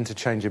about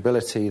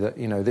interchangeability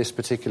that, this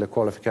particular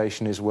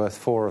qualification is worth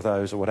 4 of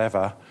those or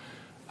whatever,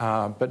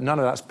 but none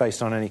of that's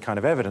based on any kind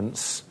of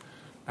evidence,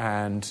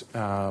 and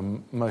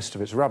most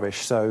of it's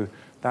rubbish. So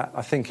that,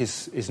 I think,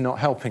 is not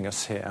helping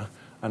us here.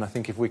 And I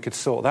think if we could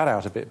sort that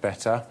out a bit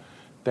better,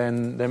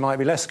 then there might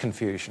be less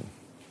confusion.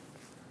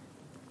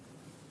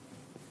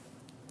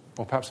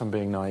 Or perhaps I'm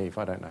being naive,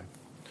 I don't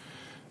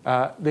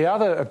know. The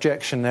other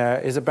objection there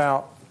is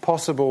about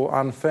possible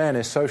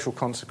unfairness, social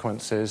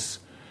consequences.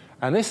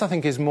 And this, I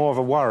think, is more of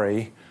a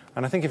worry.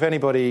 And I think if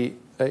anybody,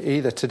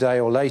 either today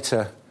or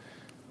later,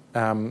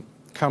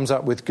 comes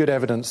up with good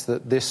evidence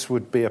that this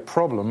would be a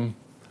problem,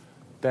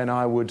 then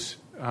I would,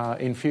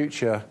 in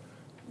future,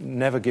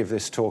 never give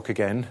this talk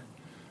again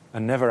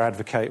and never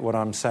advocate what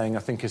I'm saying I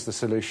think is the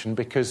solution,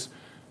 because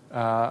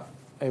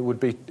it would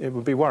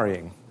be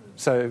worrying.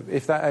 So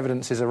if that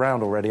evidence is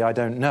around already, I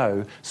don't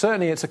know.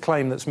 Certainly it's a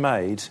claim that's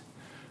made,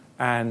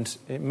 and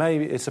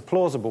it's a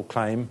plausible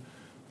claim,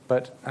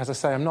 but as I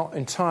say, I'm not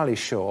entirely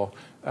sure.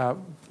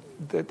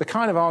 The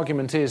kind of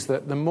argument is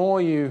that the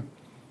more you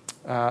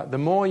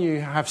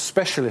have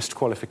specialist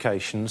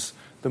qualifications,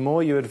 the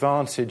more you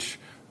advantage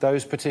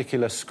those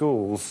particular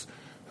schools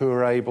who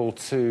are able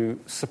to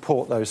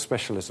support those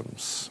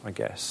specialisms, I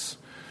guess.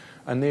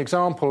 And the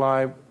example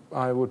I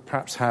would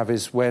perhaps have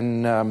is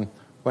when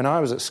I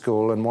was at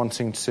school and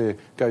wanting to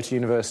go to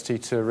university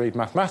to read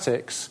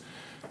mathematics,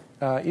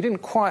 you didn't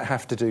quite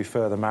have to do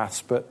further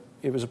maths, but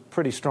it was a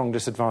pretty strong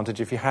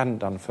disadvantage if you hadn't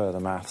done further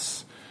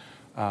maths.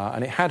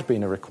 And it had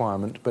been a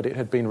requirement, but it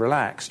had been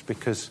relaxed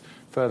because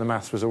further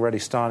maths was already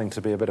starting to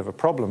be a bit of a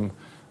problem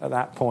at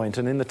that point.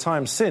 And in the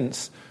time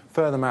since,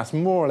 further maths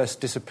more or less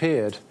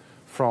disappeared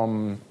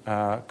from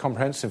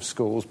comprehensive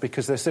schools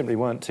because there simply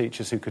weren't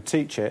teachers who could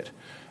teach it,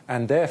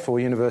 and therefore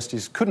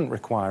universities couldn't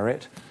require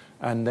it.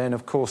 And then,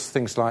 of course,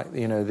 things like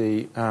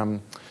the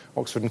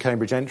Oxford and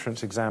Cambridge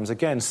entrance exams,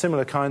 again,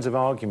 similar kinds of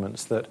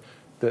arguments that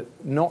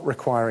not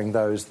requiring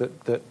those,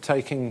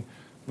 that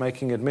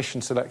making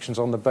admission selections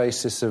on the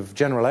basis of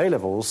general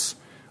A-levels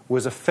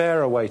was a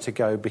fairer way to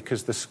go,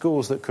 because the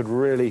schools that could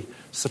really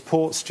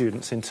support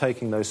students in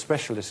taking those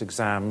specialist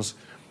exams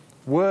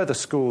were the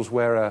schools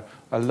where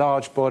a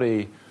large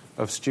body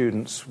of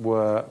students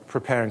were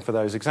preparing for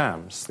those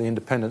exams, the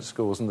independent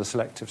schools and the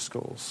selective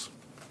schools.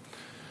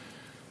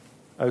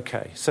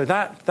 Okay, so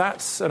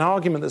that's an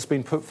argument that's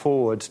been put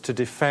forward to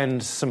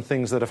defend some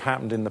things that have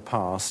happened in the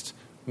past.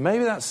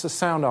 Maybe that's a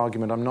sound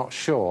argument, I'm not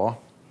sure.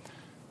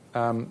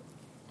 I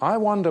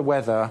wonder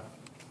whether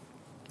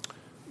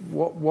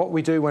what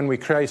we do when we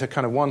create a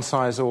kind of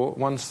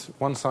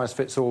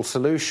one-size-fits-all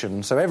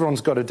solution, so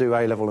everyone's got to do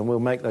A-level and we'll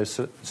make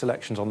those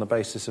selections on the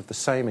basis of the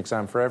same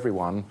exam for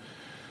everyone,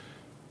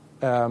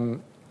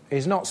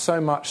 is not so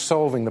much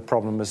solving the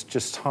problem as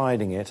just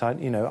hiding it.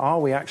 Are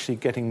we actually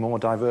getting more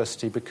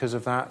diversity because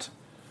of that?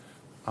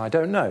 I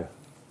don't know.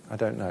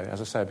 As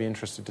I say, I'd be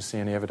interested to see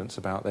any evidence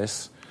about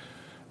this.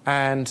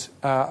 And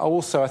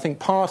also, I think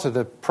part of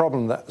the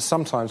problem that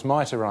sometimes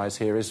might arise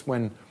here is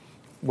when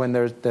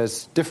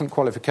there's different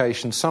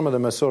qualifications. Some of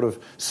them are sort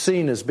of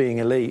seen as being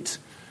elite,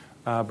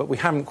 but we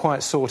haven't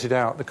quite sorted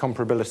out the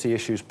comparability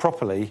issues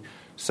properly,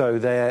 so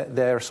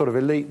they're sort of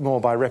elite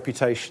more by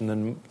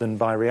reputation than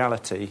by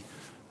reality,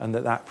 and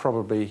that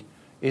probably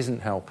isn't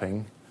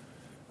helping.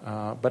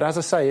 But as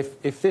I say,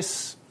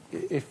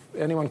 if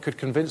anyone could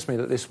convince me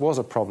that this was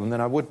a problem,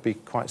 then I would be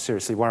quite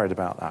seriously worried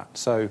about that.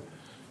 So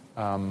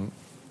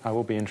I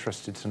will be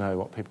interested to know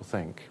what people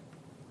think.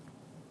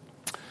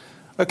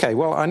 Okay,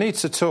 well, I need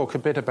to talk a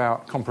bit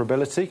about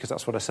comparability, because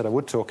that's what I said I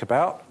would talk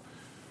about.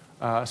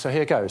 So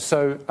here goes.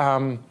 So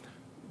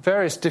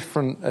various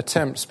different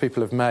attempts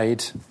people have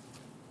made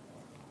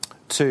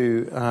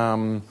to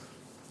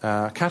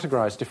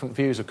categorise different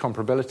views of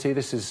comparability.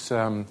 This is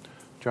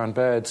Joanne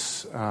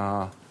Baird's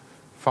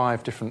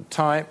 5 different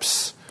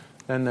types.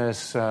 Then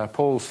there's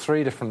Paul's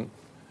 3 different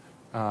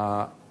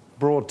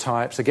broad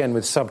types, again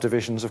with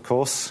subdivisions, of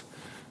course,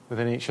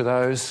 within each of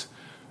those.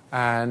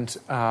 And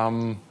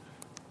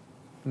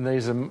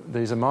these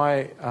are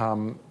my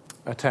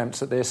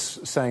attempts at this,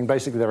 saying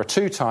basically there are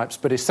 2 types,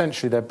 but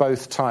essentially they're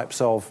both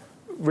types of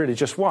really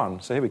just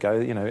one. So here we go.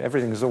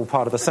 Everything is all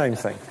part of the same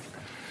thing.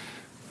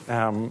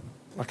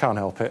 I can't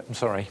help it. I'm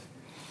sorry.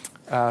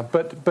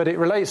 But it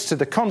relates to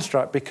the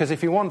construct, because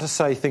if you want to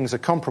say things are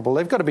comparable,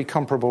 they've got to be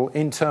comparable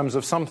in terms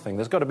of something.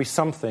 There's got to be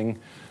something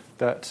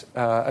that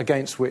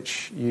against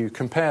which you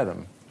compare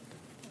them.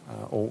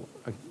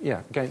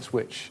 against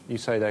which you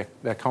say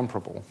they're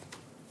comparable.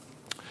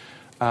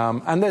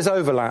 And there's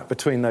overlap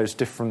between those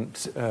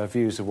different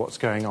views of what's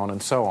going on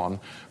and so on.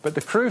 But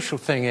the crucial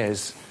thing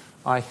is,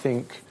 I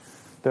think,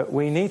 that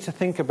we need to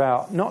think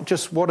about not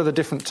just what are the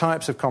different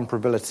types of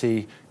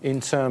comparability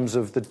in terms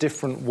of the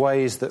different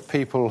ways that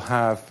people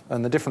have,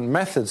 and the different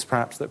methods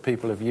perhaps that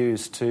people have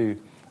used to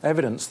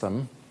evidence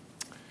them,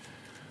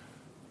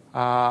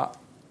 but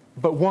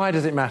why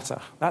does it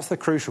matter? That's the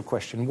crucial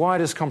question. Why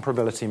does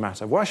comparability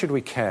matter? Why should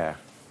we care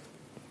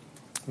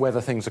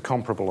whether things are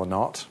comparable or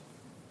not?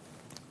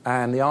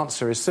 And the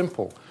answer is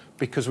simple,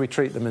 because we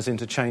treat them as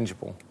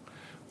interchangeable.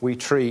 We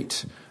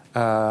treat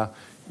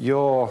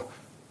your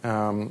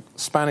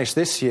Spanish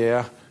this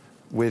year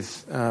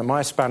with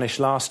my Spanish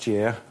last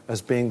year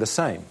as being the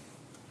same,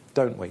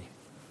 don't we?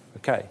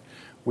 Okay.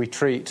 We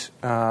treat,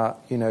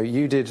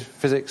 you did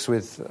physics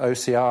with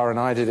OCR and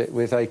I did it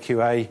with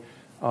AQA.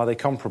 Are they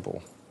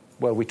comparable?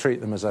 Well, we treat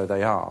them as though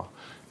they are.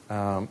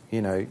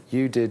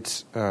 You did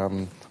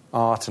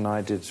art and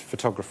I did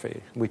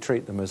photography. We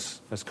treat them as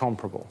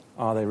comparable.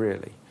 Are they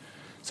really?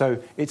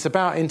 So it's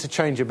about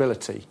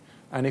interchangeability.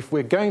 And if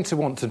we're going to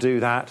want to do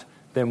that,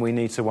 then we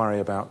need to worry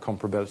about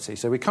comparability.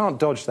 So we can't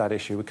dodge that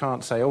issue. We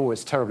can't say, oh,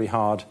 it's terribly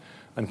hard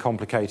and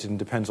complicated and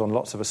depends on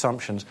lots of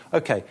assumptions.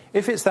 OK,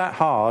 if it's that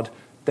hard,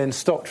 then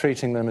stop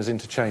treating them as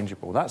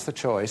interchangeable. That's the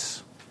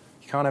choice.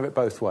 You can't have it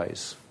both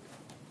ways.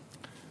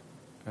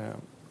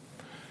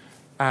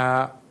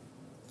 And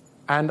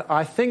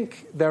I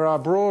think there are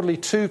broadly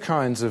two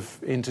kinds of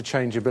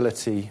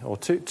interchangeability, or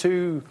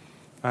two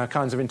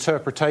kinds of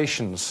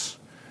interpretations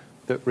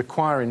that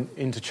require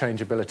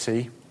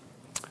interchangeability.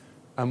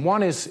 And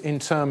one is in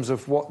terms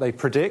of what they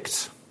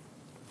predict,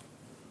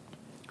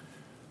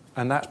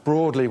 and that's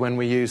broadly when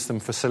we use them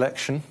for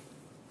selection.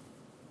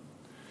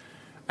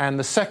 And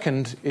the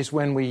second is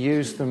when we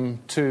use them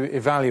to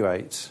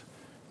evaluate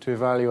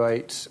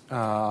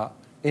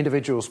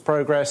individuals'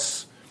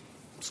 progress,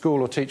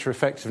 school or teacher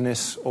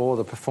effectiveness, or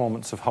the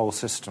performance of whole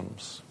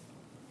systems.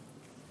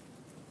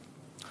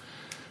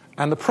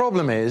 And the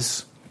problem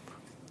is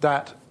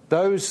that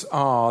those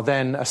are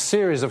then a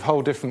series of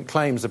whole different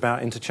claims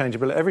about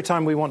interchangeability. Every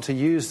time we want to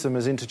use them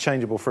as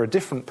interchangeable for a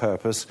different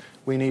purpose,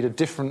 we need a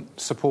different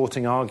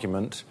supporting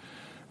argument,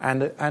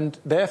 and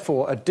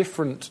therefore a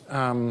different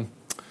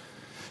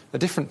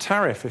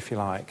tariff, if you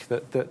like,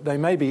 that they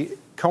may be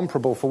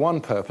comparable for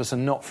one purpose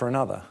and not for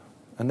another.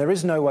 And there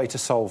is no way to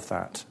solve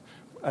that,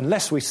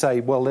 unless we say,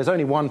 well, there's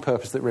only one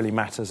purpose that really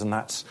matters, and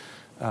that's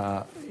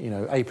a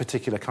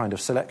particular kind of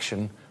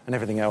selection, and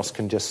everything else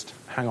can just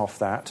hang off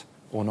that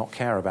or not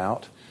care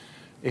about.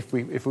 If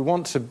we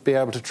want to be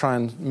able to try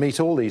and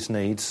meet all these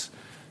needs,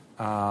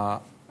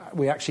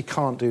 we actually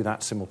can't do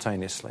that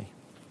simultaneously,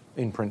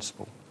 in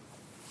principle.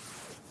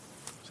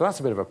 So that's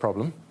a bit of a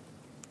problem.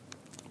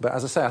 But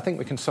as I say, I think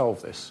we can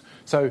solve this.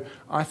 So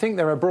I think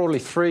there are broadly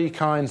three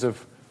kinds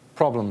of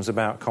problems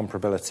about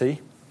comparability.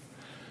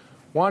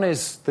 One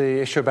is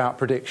the issue about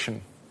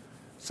prediction.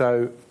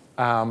 So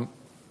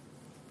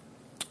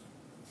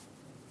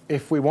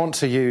if we want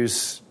to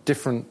use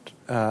different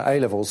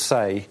A-levels,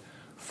 say,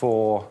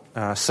 for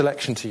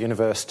selection to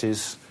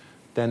universities,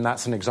 then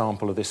that's an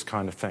example of this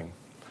kind of thing.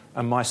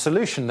 And my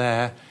solution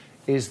there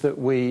is that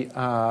we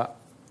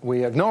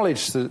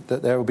acknowledge that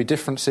there will be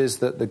differences,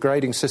 that the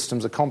grading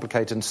systems are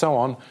complicated and so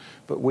on,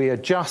 but we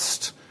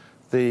adjust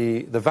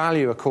the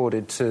value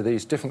accorded to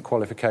these different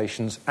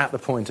qualifications at the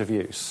point of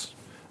use.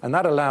 And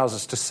that allows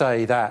us to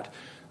say that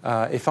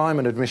if I'm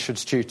an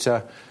admissions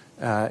tutor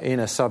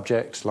in a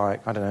subject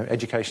like,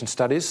 education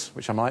studies,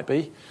 which I might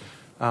be,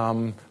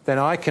 then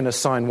I can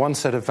assign one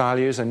set of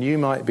values, and you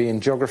might be in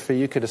geography,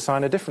 you could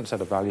assign a different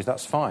set of values.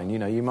 That's fine.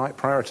 You might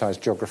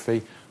prioritise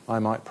geography, I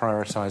might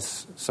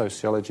prioritise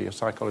sociology or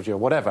psychology or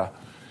whatever.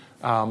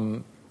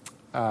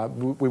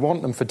 We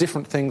want them for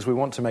different things. We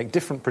want to make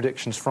different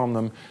predictions from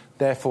them.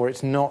 Therefore,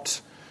 it's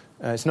not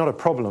a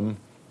problem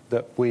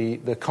that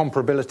the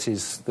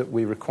comparabilities that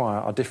we require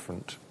are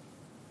different.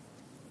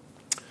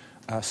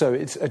 So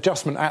it's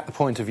adjustment at the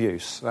point of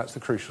use. That's the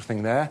crucial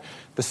thing there.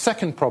 The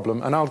second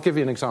problem, and I'll give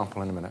you an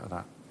example in a minute of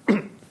that.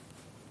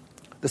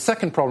 The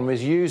second problem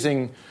is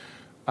using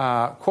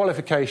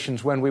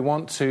qualifications when we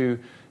want to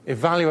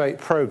evaluate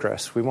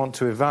progress. We want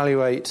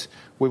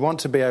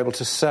to be able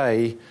to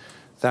say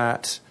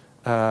that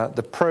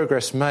the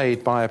progress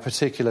made by a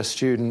particular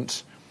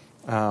student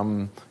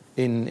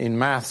in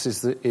maths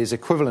is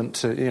equivalent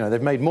to,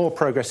 they've made more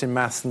progress in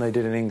maths than they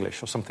did in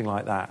English or something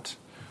like that.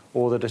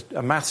 Or that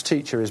a maths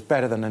teacher is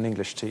better than an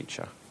English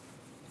teacher,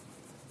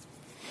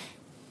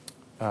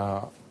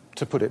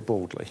 to put it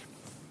baldly.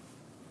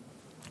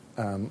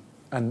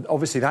 And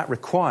obviously that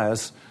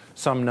requires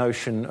some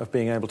notion of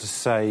being able to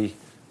say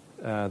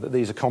that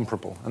these are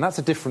comparable. And that's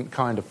a different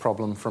kind of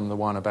problem from the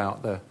one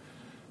about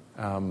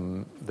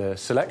the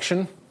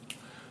selection.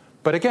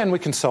 But again, we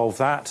can solve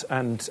that,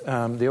 and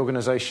the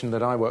organisation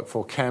that I work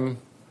for, Chem,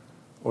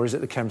 or is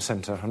it the Chem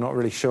Centre? I'm not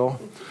really sure.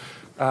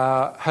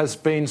 Has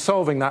been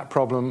solving that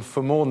problem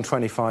for more than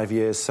 25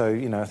 years, so,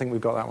 I think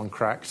we've got that one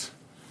cracked.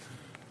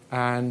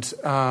 And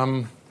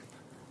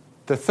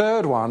the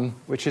third one,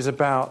 which is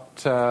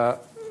about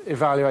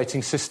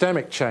evaluating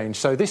systemic change.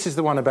 So this is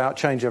the one about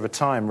change over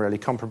time, really,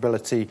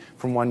 comparability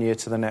from one year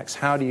to the next.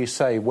 How do you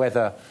say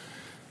whether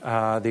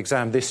the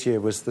exam this year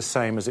was the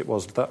same as it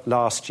was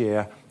last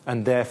year,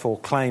 and therefore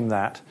claim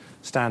that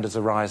standards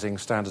are rising,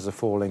 standards are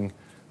falling,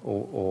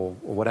 or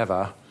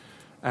whatever?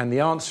 And the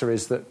answer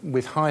is that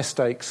with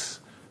high-stakes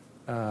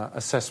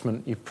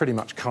assessment, you pretty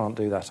much can't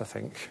do that, I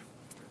think.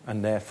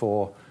 And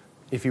therefore,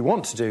 if you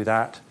want to do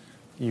that,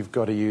 you've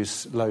got to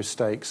use low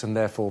stakes and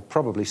therefore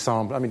probably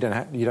sample. I mean,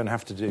 you don't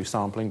have to do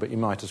sampling, but you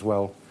might as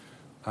well.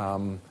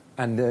 And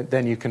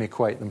then you can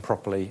equate them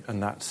properly,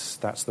 and that's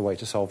the way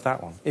to solve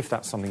that one, if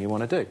that's something you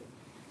want to do.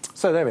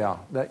 So there we are.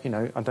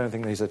 I don't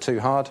think these are too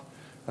hard.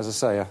 As I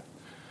say,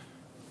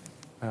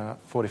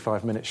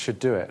 45 minutes should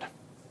do it.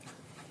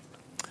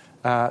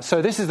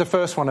 So this is the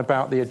first one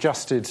about the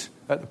adjusted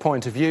at the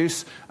point of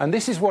use, and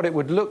this is what it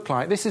would look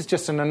like. This is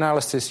just an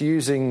analysis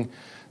using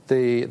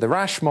the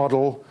Rasch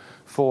model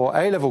for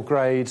A-level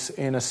grades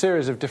in a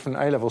series of different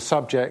A-level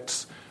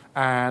subjects,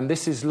 and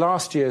this is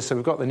last year, so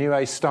we've got the new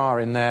A star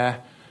in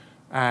there,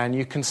 and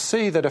you can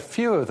see that a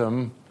few of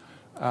them,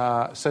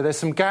 so there's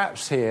some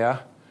gaps here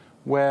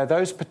where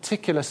those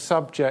particular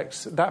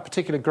subjects, that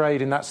particular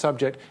grade in that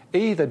subject,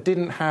 either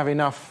didn't have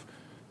enough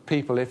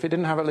people, if it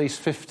didn't have at least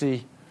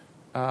 50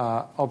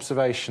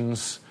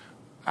 observations,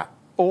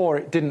 or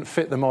it didn't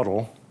fit the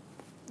model,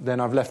 then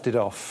I've left it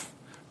off.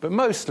 But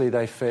mostly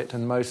they fit,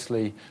 and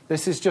mostly...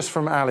 This is just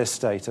from ALICE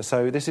data,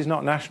 so this is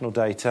not national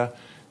data.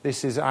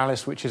 This is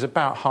ALICE, which is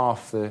about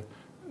half the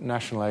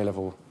national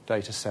A-level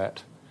data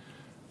set.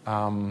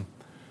 And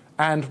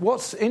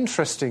what's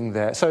interesting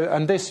there...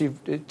 and this,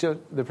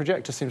 the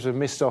projector seems to have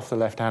missed off the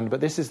left hand,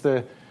 but this is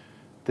the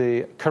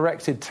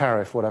corrected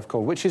tariff, what I've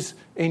called, which is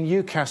in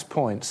UCAS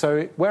points.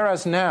 So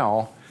whereas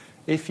now,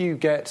 if you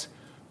get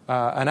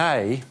an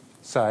A,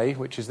 say,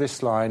 which is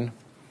this line,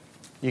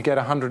 you get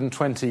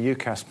 120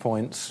 UCAS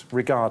points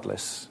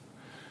regardless.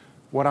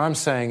 What I'm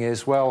saying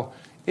is, well,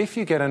 if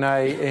you get an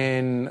A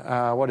in,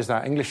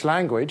 English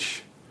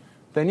language,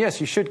 then yes,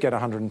 you should get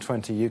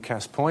 120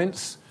 UCAS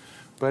points.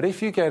 But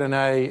if you get an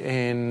A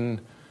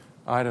in,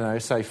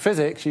 say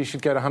physics, you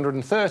should get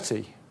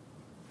 130.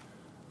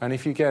 And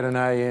if you get an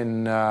A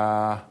in,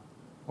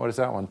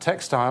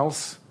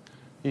 textiles,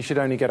 you should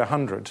only get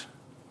 100.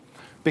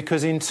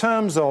 Because in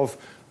terms of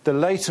the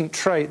latent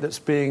trait that's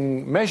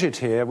being measured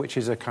here, which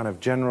is a kind of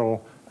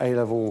general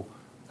A-level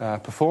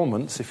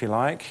performance, if you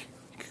like.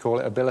 You could call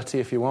it ability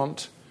if you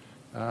want.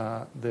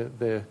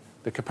 The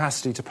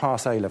capacity to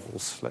pass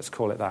A-levels, let's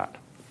call it that.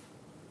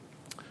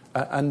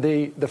 And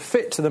the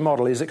fit to the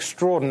model is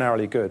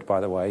extraordinarily good,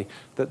 by the way,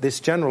 that this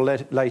general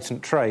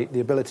latent trait, the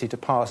ability to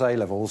pass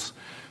A-levels,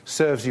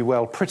 serves you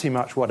well pretty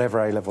much whatever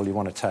A-level you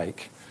want to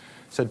take.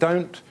 So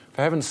don't,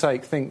 for heaven's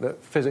sake, think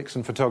that physics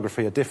and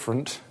photography are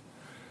different.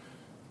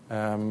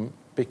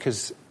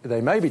 Because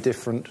they may be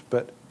different,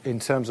 but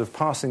in terms of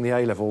passing the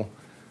A-level,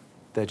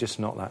 they're just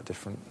not that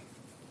different.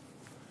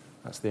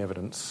 That's the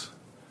evidence.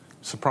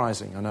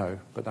 Surprising, I know,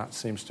 but that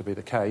seems to be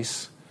the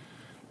case.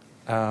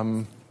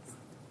 And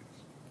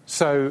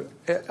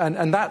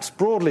that's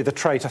broadly the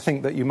trait I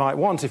think that you might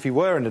want if you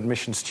were an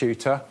admissions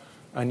tutor,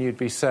 and you'd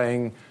be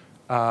saying,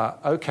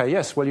 OK,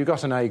 yes, well, you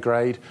got an A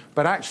grade,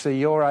 but actually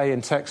your A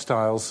in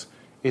textiles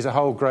is a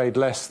whole grade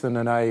less than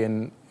an A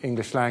in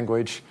English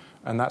language,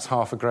 and that's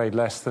half a grade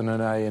less than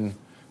an A in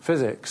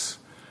physics.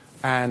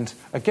 And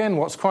again,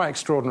 what's quite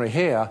extraordinary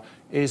here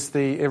is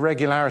the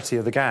irregularity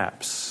of the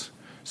gaps.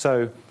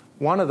 So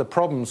one of the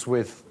problems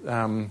with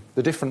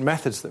the different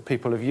methods that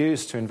people have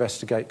used to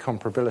investigate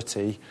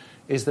comparability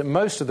is that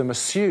most of them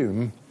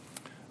assume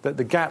that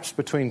the gaps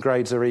between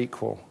grades are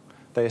equal.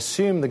 They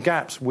assume the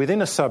gaps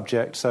within a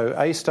subject, so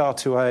A star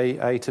to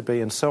A to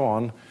B, and so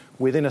on,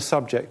 within a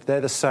subject,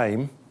 they're the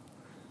same.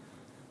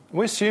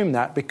 We assume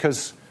that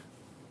because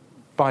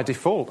by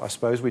default, I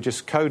suppose, we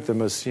just code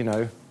them as,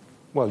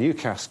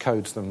 UCAS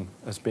codes them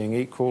as being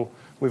equal.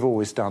 We've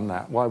always done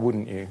that. Why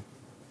wouldn't you?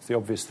 It's the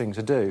obvious thing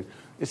to do.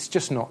 It's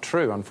just not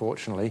true,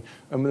 unfortunately.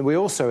 And we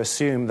also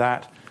assume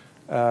that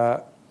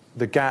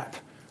the gap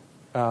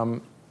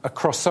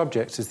across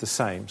subjects is the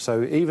same.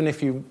 So even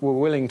if you were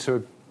willing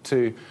to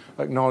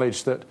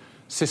acknowledge that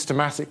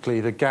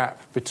systematically the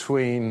gap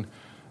between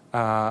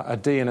a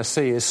D and a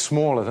C is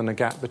smaller than the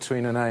gap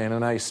between an A and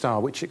an A star,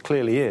 which it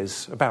clearly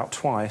is, about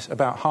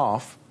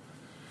half.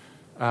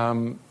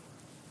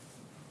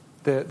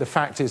 The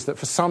fact is that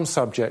for some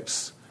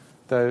subjects,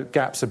 the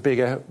gaps are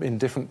bigger in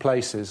different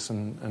places,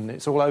 and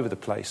it's all over the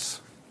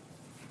place.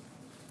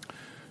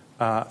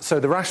 So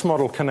the Rasch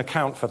model can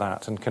account for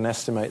that and can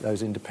estimate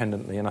those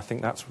independently, and I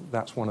think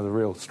that's one of the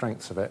real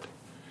strengths of it.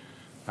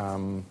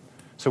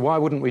 So why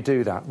wouldn't we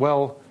do that?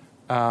 Well,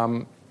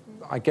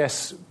 I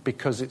guess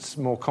because it's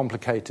more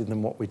complicated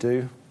than what we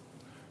do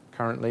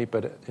currently,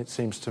 but it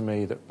seems to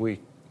me that we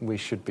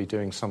should be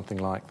doing something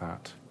like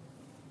that.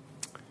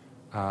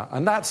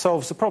 And that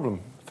solves the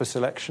problem for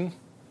selection.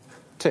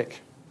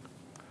 Tick.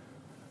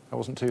 That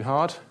wasn't too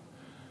hard.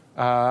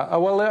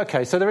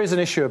 Okay, so there is an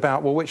issue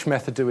about, well, which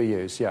method do we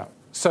use? Yeah.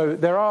 So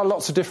there are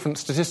lots of different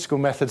statistical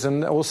methods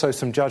and also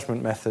some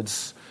judgment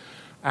methods.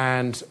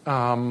 And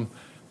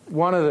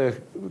one of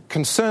the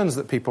concerns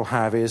that people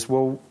have is,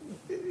 well,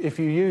 if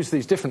you use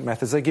these different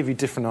methods, they give you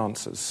different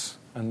answers.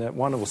 And that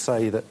one will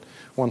say that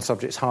one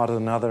subject's harder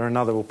than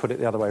another will put it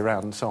the other way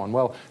around, and so on.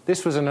 Well,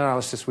 this was an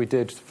analysis we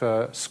did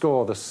for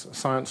SCORE, the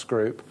science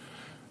group,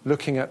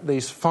 looking at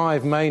these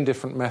 5 main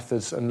different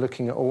methods and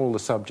looking at all the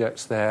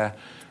subjects there.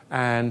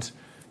 And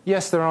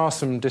yes, there are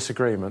some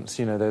disagreements.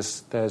 You know,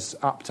 there's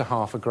up to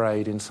half a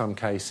grade in some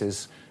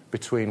cases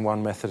between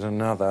one method and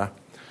another.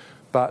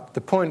 But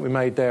the point we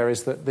made there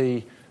is that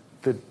the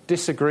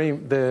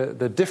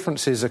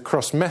differences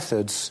across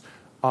methods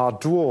are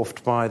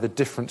dwarfed by the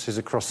differences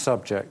across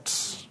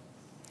subjects.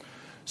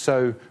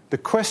 So the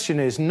question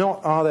is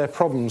not, are there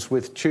problems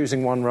with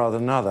choosing one rather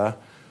than another,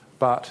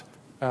 but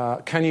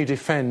can you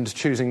defend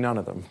choosing none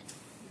of them?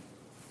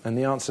 And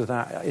the answer to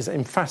that is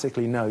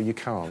emphatically no, you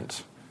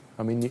can't.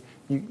 I mean,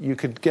 you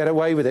could get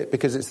away with it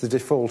because it's the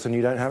default and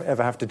you don't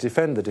ever have to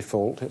defend the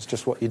default. It's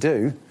just what you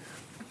do.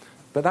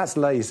 But that's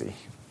lazy.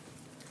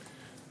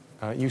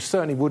 You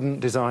certainly wouldn't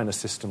design a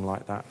system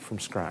like that from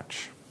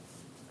scratch.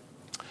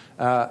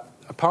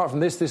 Apart from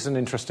this is an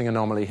interesting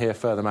anomaly here,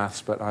 further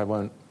maths, but I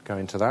won't go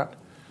into that.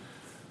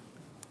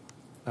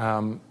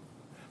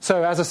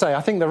 So, as I say,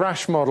 I think the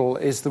Rasch model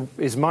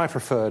is my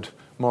preferred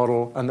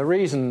model, and the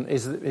reason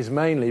is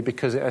mainly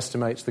because it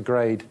estimates the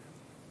grade,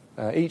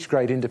 each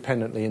grade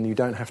independently, and you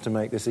don't have to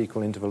make this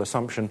equal interval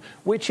assumption,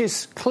 which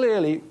is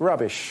clearly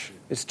rubbish.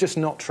 It's just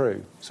not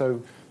true.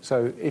 So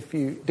if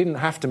you didn't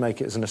have to make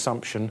it as an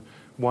assumption,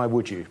 why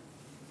would you?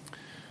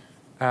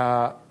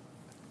 The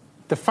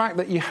fact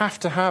that you have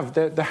to have,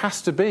 there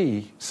has to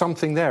be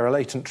something there, a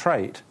latent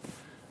trait,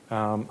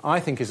 I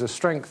think is a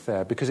strength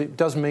there, because it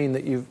does mean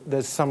that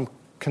there's some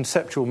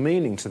conceptual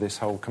meaning to this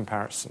whole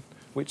comparison,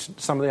 which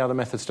some of the other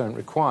methods don't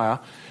require.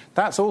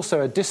 That's also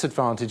a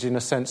disadvantage in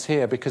a sense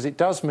here, because it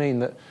does mean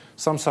that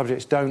some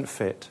subjects don't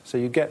fit. So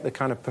you get the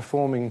kind of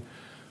performing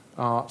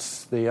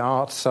arts, the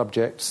art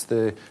subjects.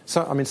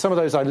 Some of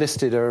those I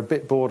listed are a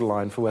bit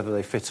borderline for whether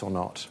they fit or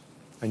not.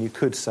 And you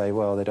could say,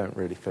 well, they don't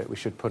really fit, we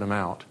should put them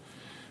out.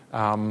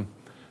 And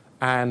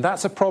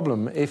that's a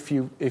problem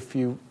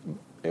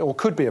or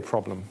could be a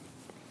problem.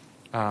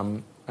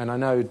 And I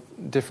know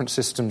different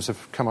systems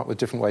have come up with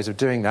different ways of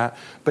doing that.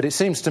 But it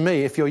seems to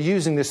me if you're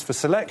using this for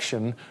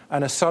selection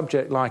and a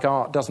subject like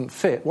art doesn't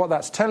fit, what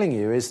that's telling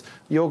you is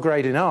your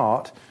grade in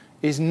art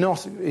is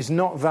not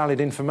valid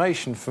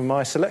information for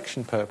my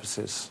selection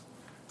purposes.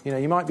 You know,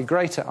 you might be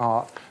great at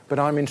art, but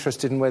I'm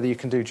interested in whether you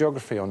can do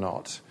geography or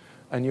not.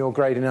 And your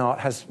grade in art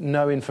has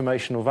no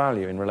informational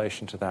value in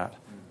relation to that.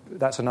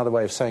 That's another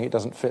way of saying it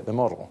doesn't fit the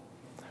model.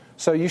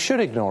 So you should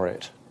ignore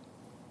it,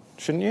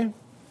 shouldn't you?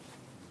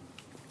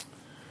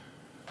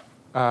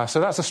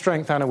 So that's a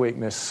strength and a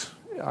weakness,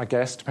 I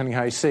guess, depending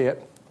how you see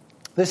it.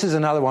 This is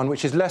another one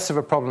which is less of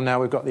a problem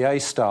now we've got the A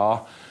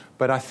star,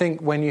 but I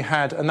think when you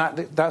had, and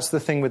that's the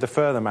thing with the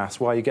further maths,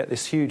 why you get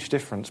this huge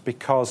difference,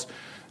 because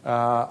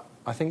I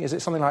think, is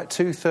it something like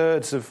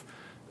 2/3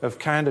 of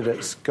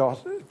candidates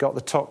got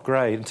the top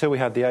grade, until we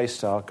had the A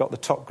star, got the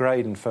top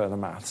grade in further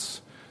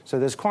maths. So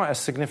there's quite a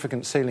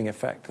significant ceiling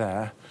effect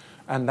there,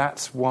 and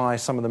that's why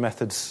some of the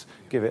methods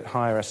give it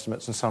higher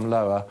estimates and some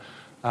lower.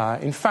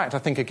 In fact, I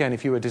think, again,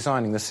 if you were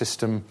designing the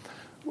system,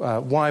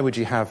 why would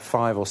you have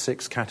 5 or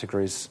 6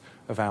 categories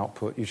of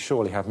output? You'd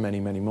surely have many,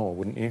 many more,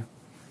 wouldn't you?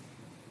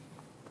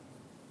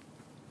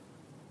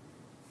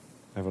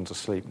 Everyone's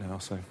asleep now,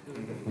 so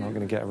I'm not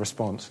going to get a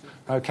response.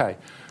 Okay,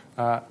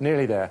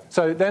 nearly there.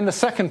 So then the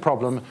second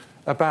problem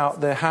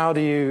about how do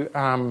you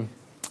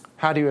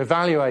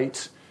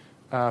evaluate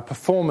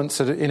performance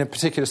in a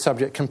particular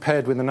subject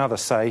compared with another,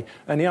 say,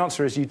 and the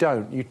answer is you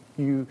don't.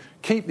 You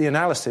keep the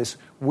analysis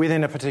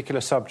within a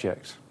particular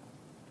subject,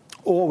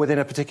 or within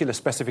a particular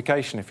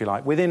specification, if you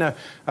like, within a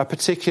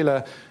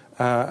particular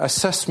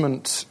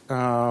assessment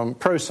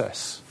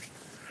process.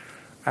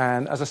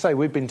 And as I say,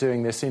 we've been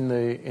doing this in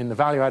the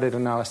value-added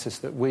analysis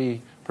that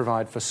we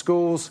provide for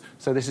schools.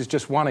 So this is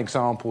just one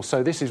example.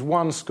 So this is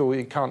one school.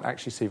 You can't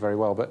actually see very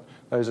well, but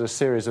those are a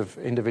series of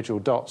individual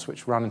dots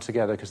which run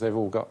together because they've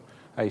all got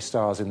A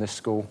stars in this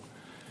school.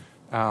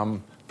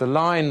 The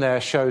line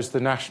there shows the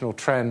national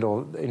trend,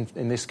 or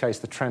in this case,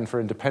 the trend for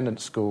independent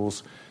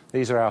schools.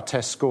 These are our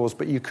test scores,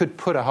 but you could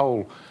put a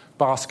whole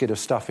basket of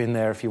stuff in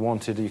there if you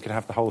wanted. You could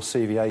have the whole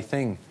CVA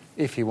thing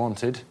if you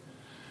wanted.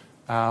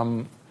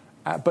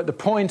 But the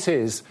point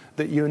is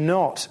that you're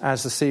not,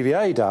 as the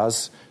CVA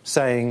does,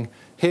 saying,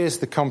 here's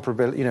the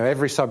comparability,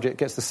 every subject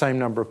gets the same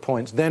number of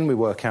points, then we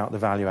work out the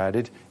value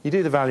added. You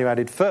do the value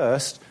added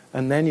first,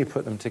 and then you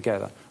put them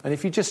together. And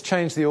if you just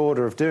change the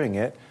order of doing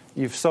it,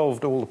 you've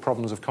solved all the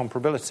problems of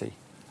comparability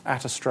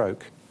at a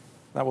stroke.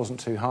 That wasn't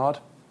too hard,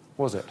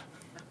 was it?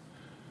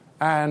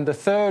 And the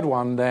third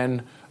one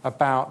then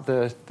about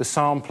the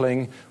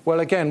sampling, well,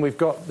 again,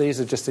 these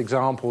are just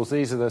examples.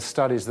 These are the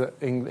studies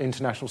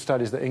international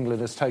studies that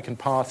England has taken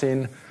part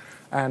in,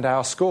 and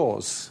our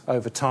scores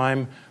over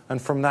time.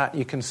 And from that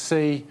you can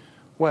see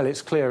Well,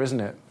 it's clear, isn't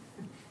it?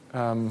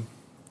 Are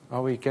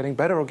we getting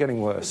better or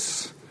getting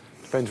worse?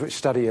 Depends which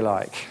study you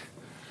like.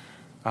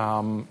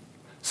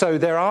 So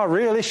there are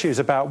real issues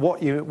about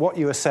what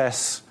you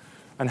assess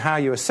and how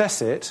you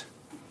assess it,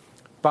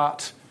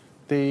 but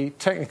the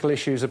technical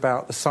issues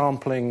about the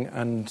sampling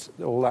and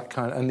all that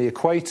and the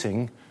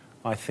equating,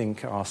 I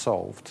think, are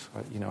solved.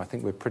 I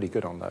think we're pretty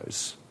good on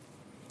those.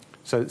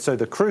 So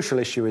the crucial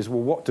issue is,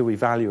 well, what do we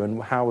value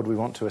and how would we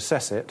want to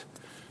assess it?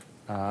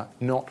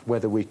 Not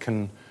whether we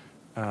can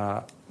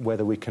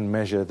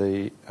measure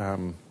the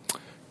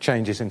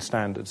changes in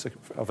standards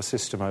of a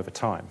system over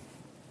time.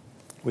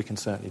 We can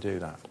certainly do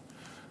that.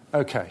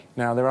 Okay,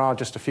 now there are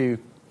just a few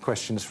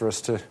questions for us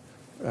to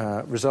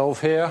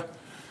resolve here.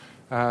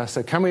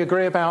 So can we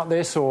agree about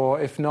this, or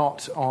if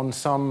not, on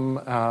some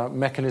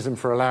mechanism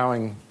for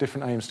allowing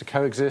different aims to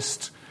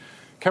coexist?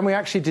 Can we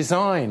actually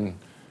design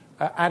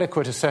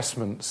adequate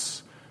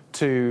assessments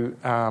to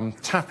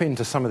tap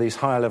into some of these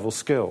higher-level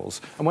skills?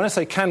 And when I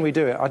say can we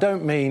do it, I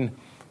don't mean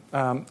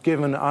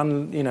given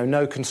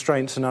no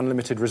constraints and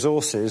unlimited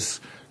resources,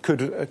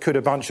 could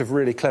a bunch of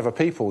really clever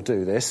people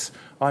do this?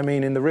 I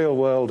mean, in the real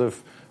world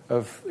of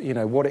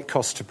what it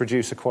costs to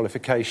produce a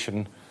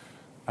qualification,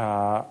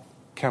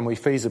 can we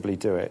feasibly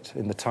do it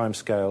in the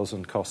timescales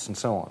and costs and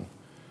so on?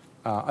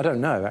 I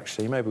don't know,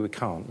 actually. Maybe we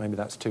can't. Maybe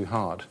that's too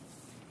hard.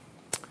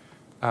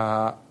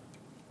 Are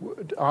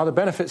the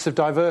benefits of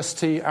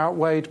diversity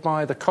outweighed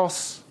by the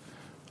costs?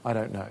 I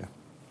don't know.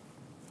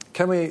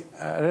 Can we,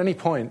 at any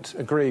point,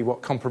 agree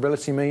what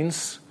comparability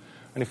means?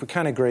 And if we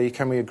can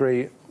we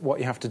agree what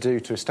you have to do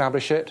to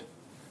establish it?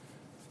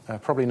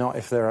 Probably not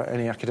if there are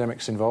any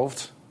academics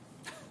involved.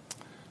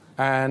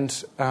 And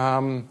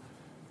can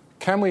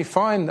we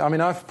find...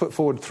 I've put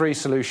forward 3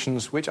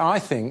 solutions which I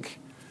think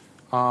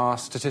are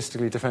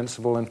statistically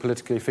defensible and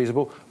politically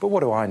feasible, but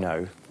what do I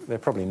know? They're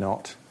probably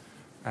not.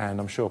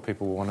 And I'm sure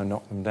people will want to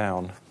knock them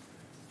down,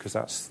 because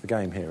that's the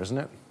game here, isn't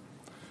it?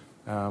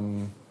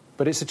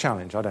 But it's a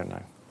challenge, I don't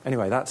know.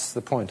 Anyway, that's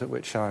the point at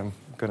which I'm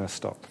going to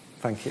stop.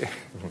 Thank you.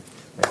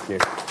 Thank you.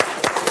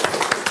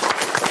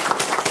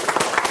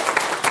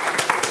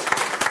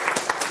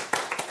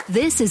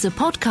 This is a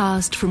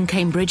podcast from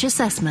Cambridge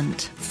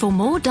Assessment. For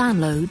more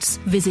downloads,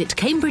 visit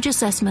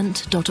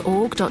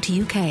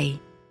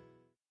cambridgeassessment.org.uk.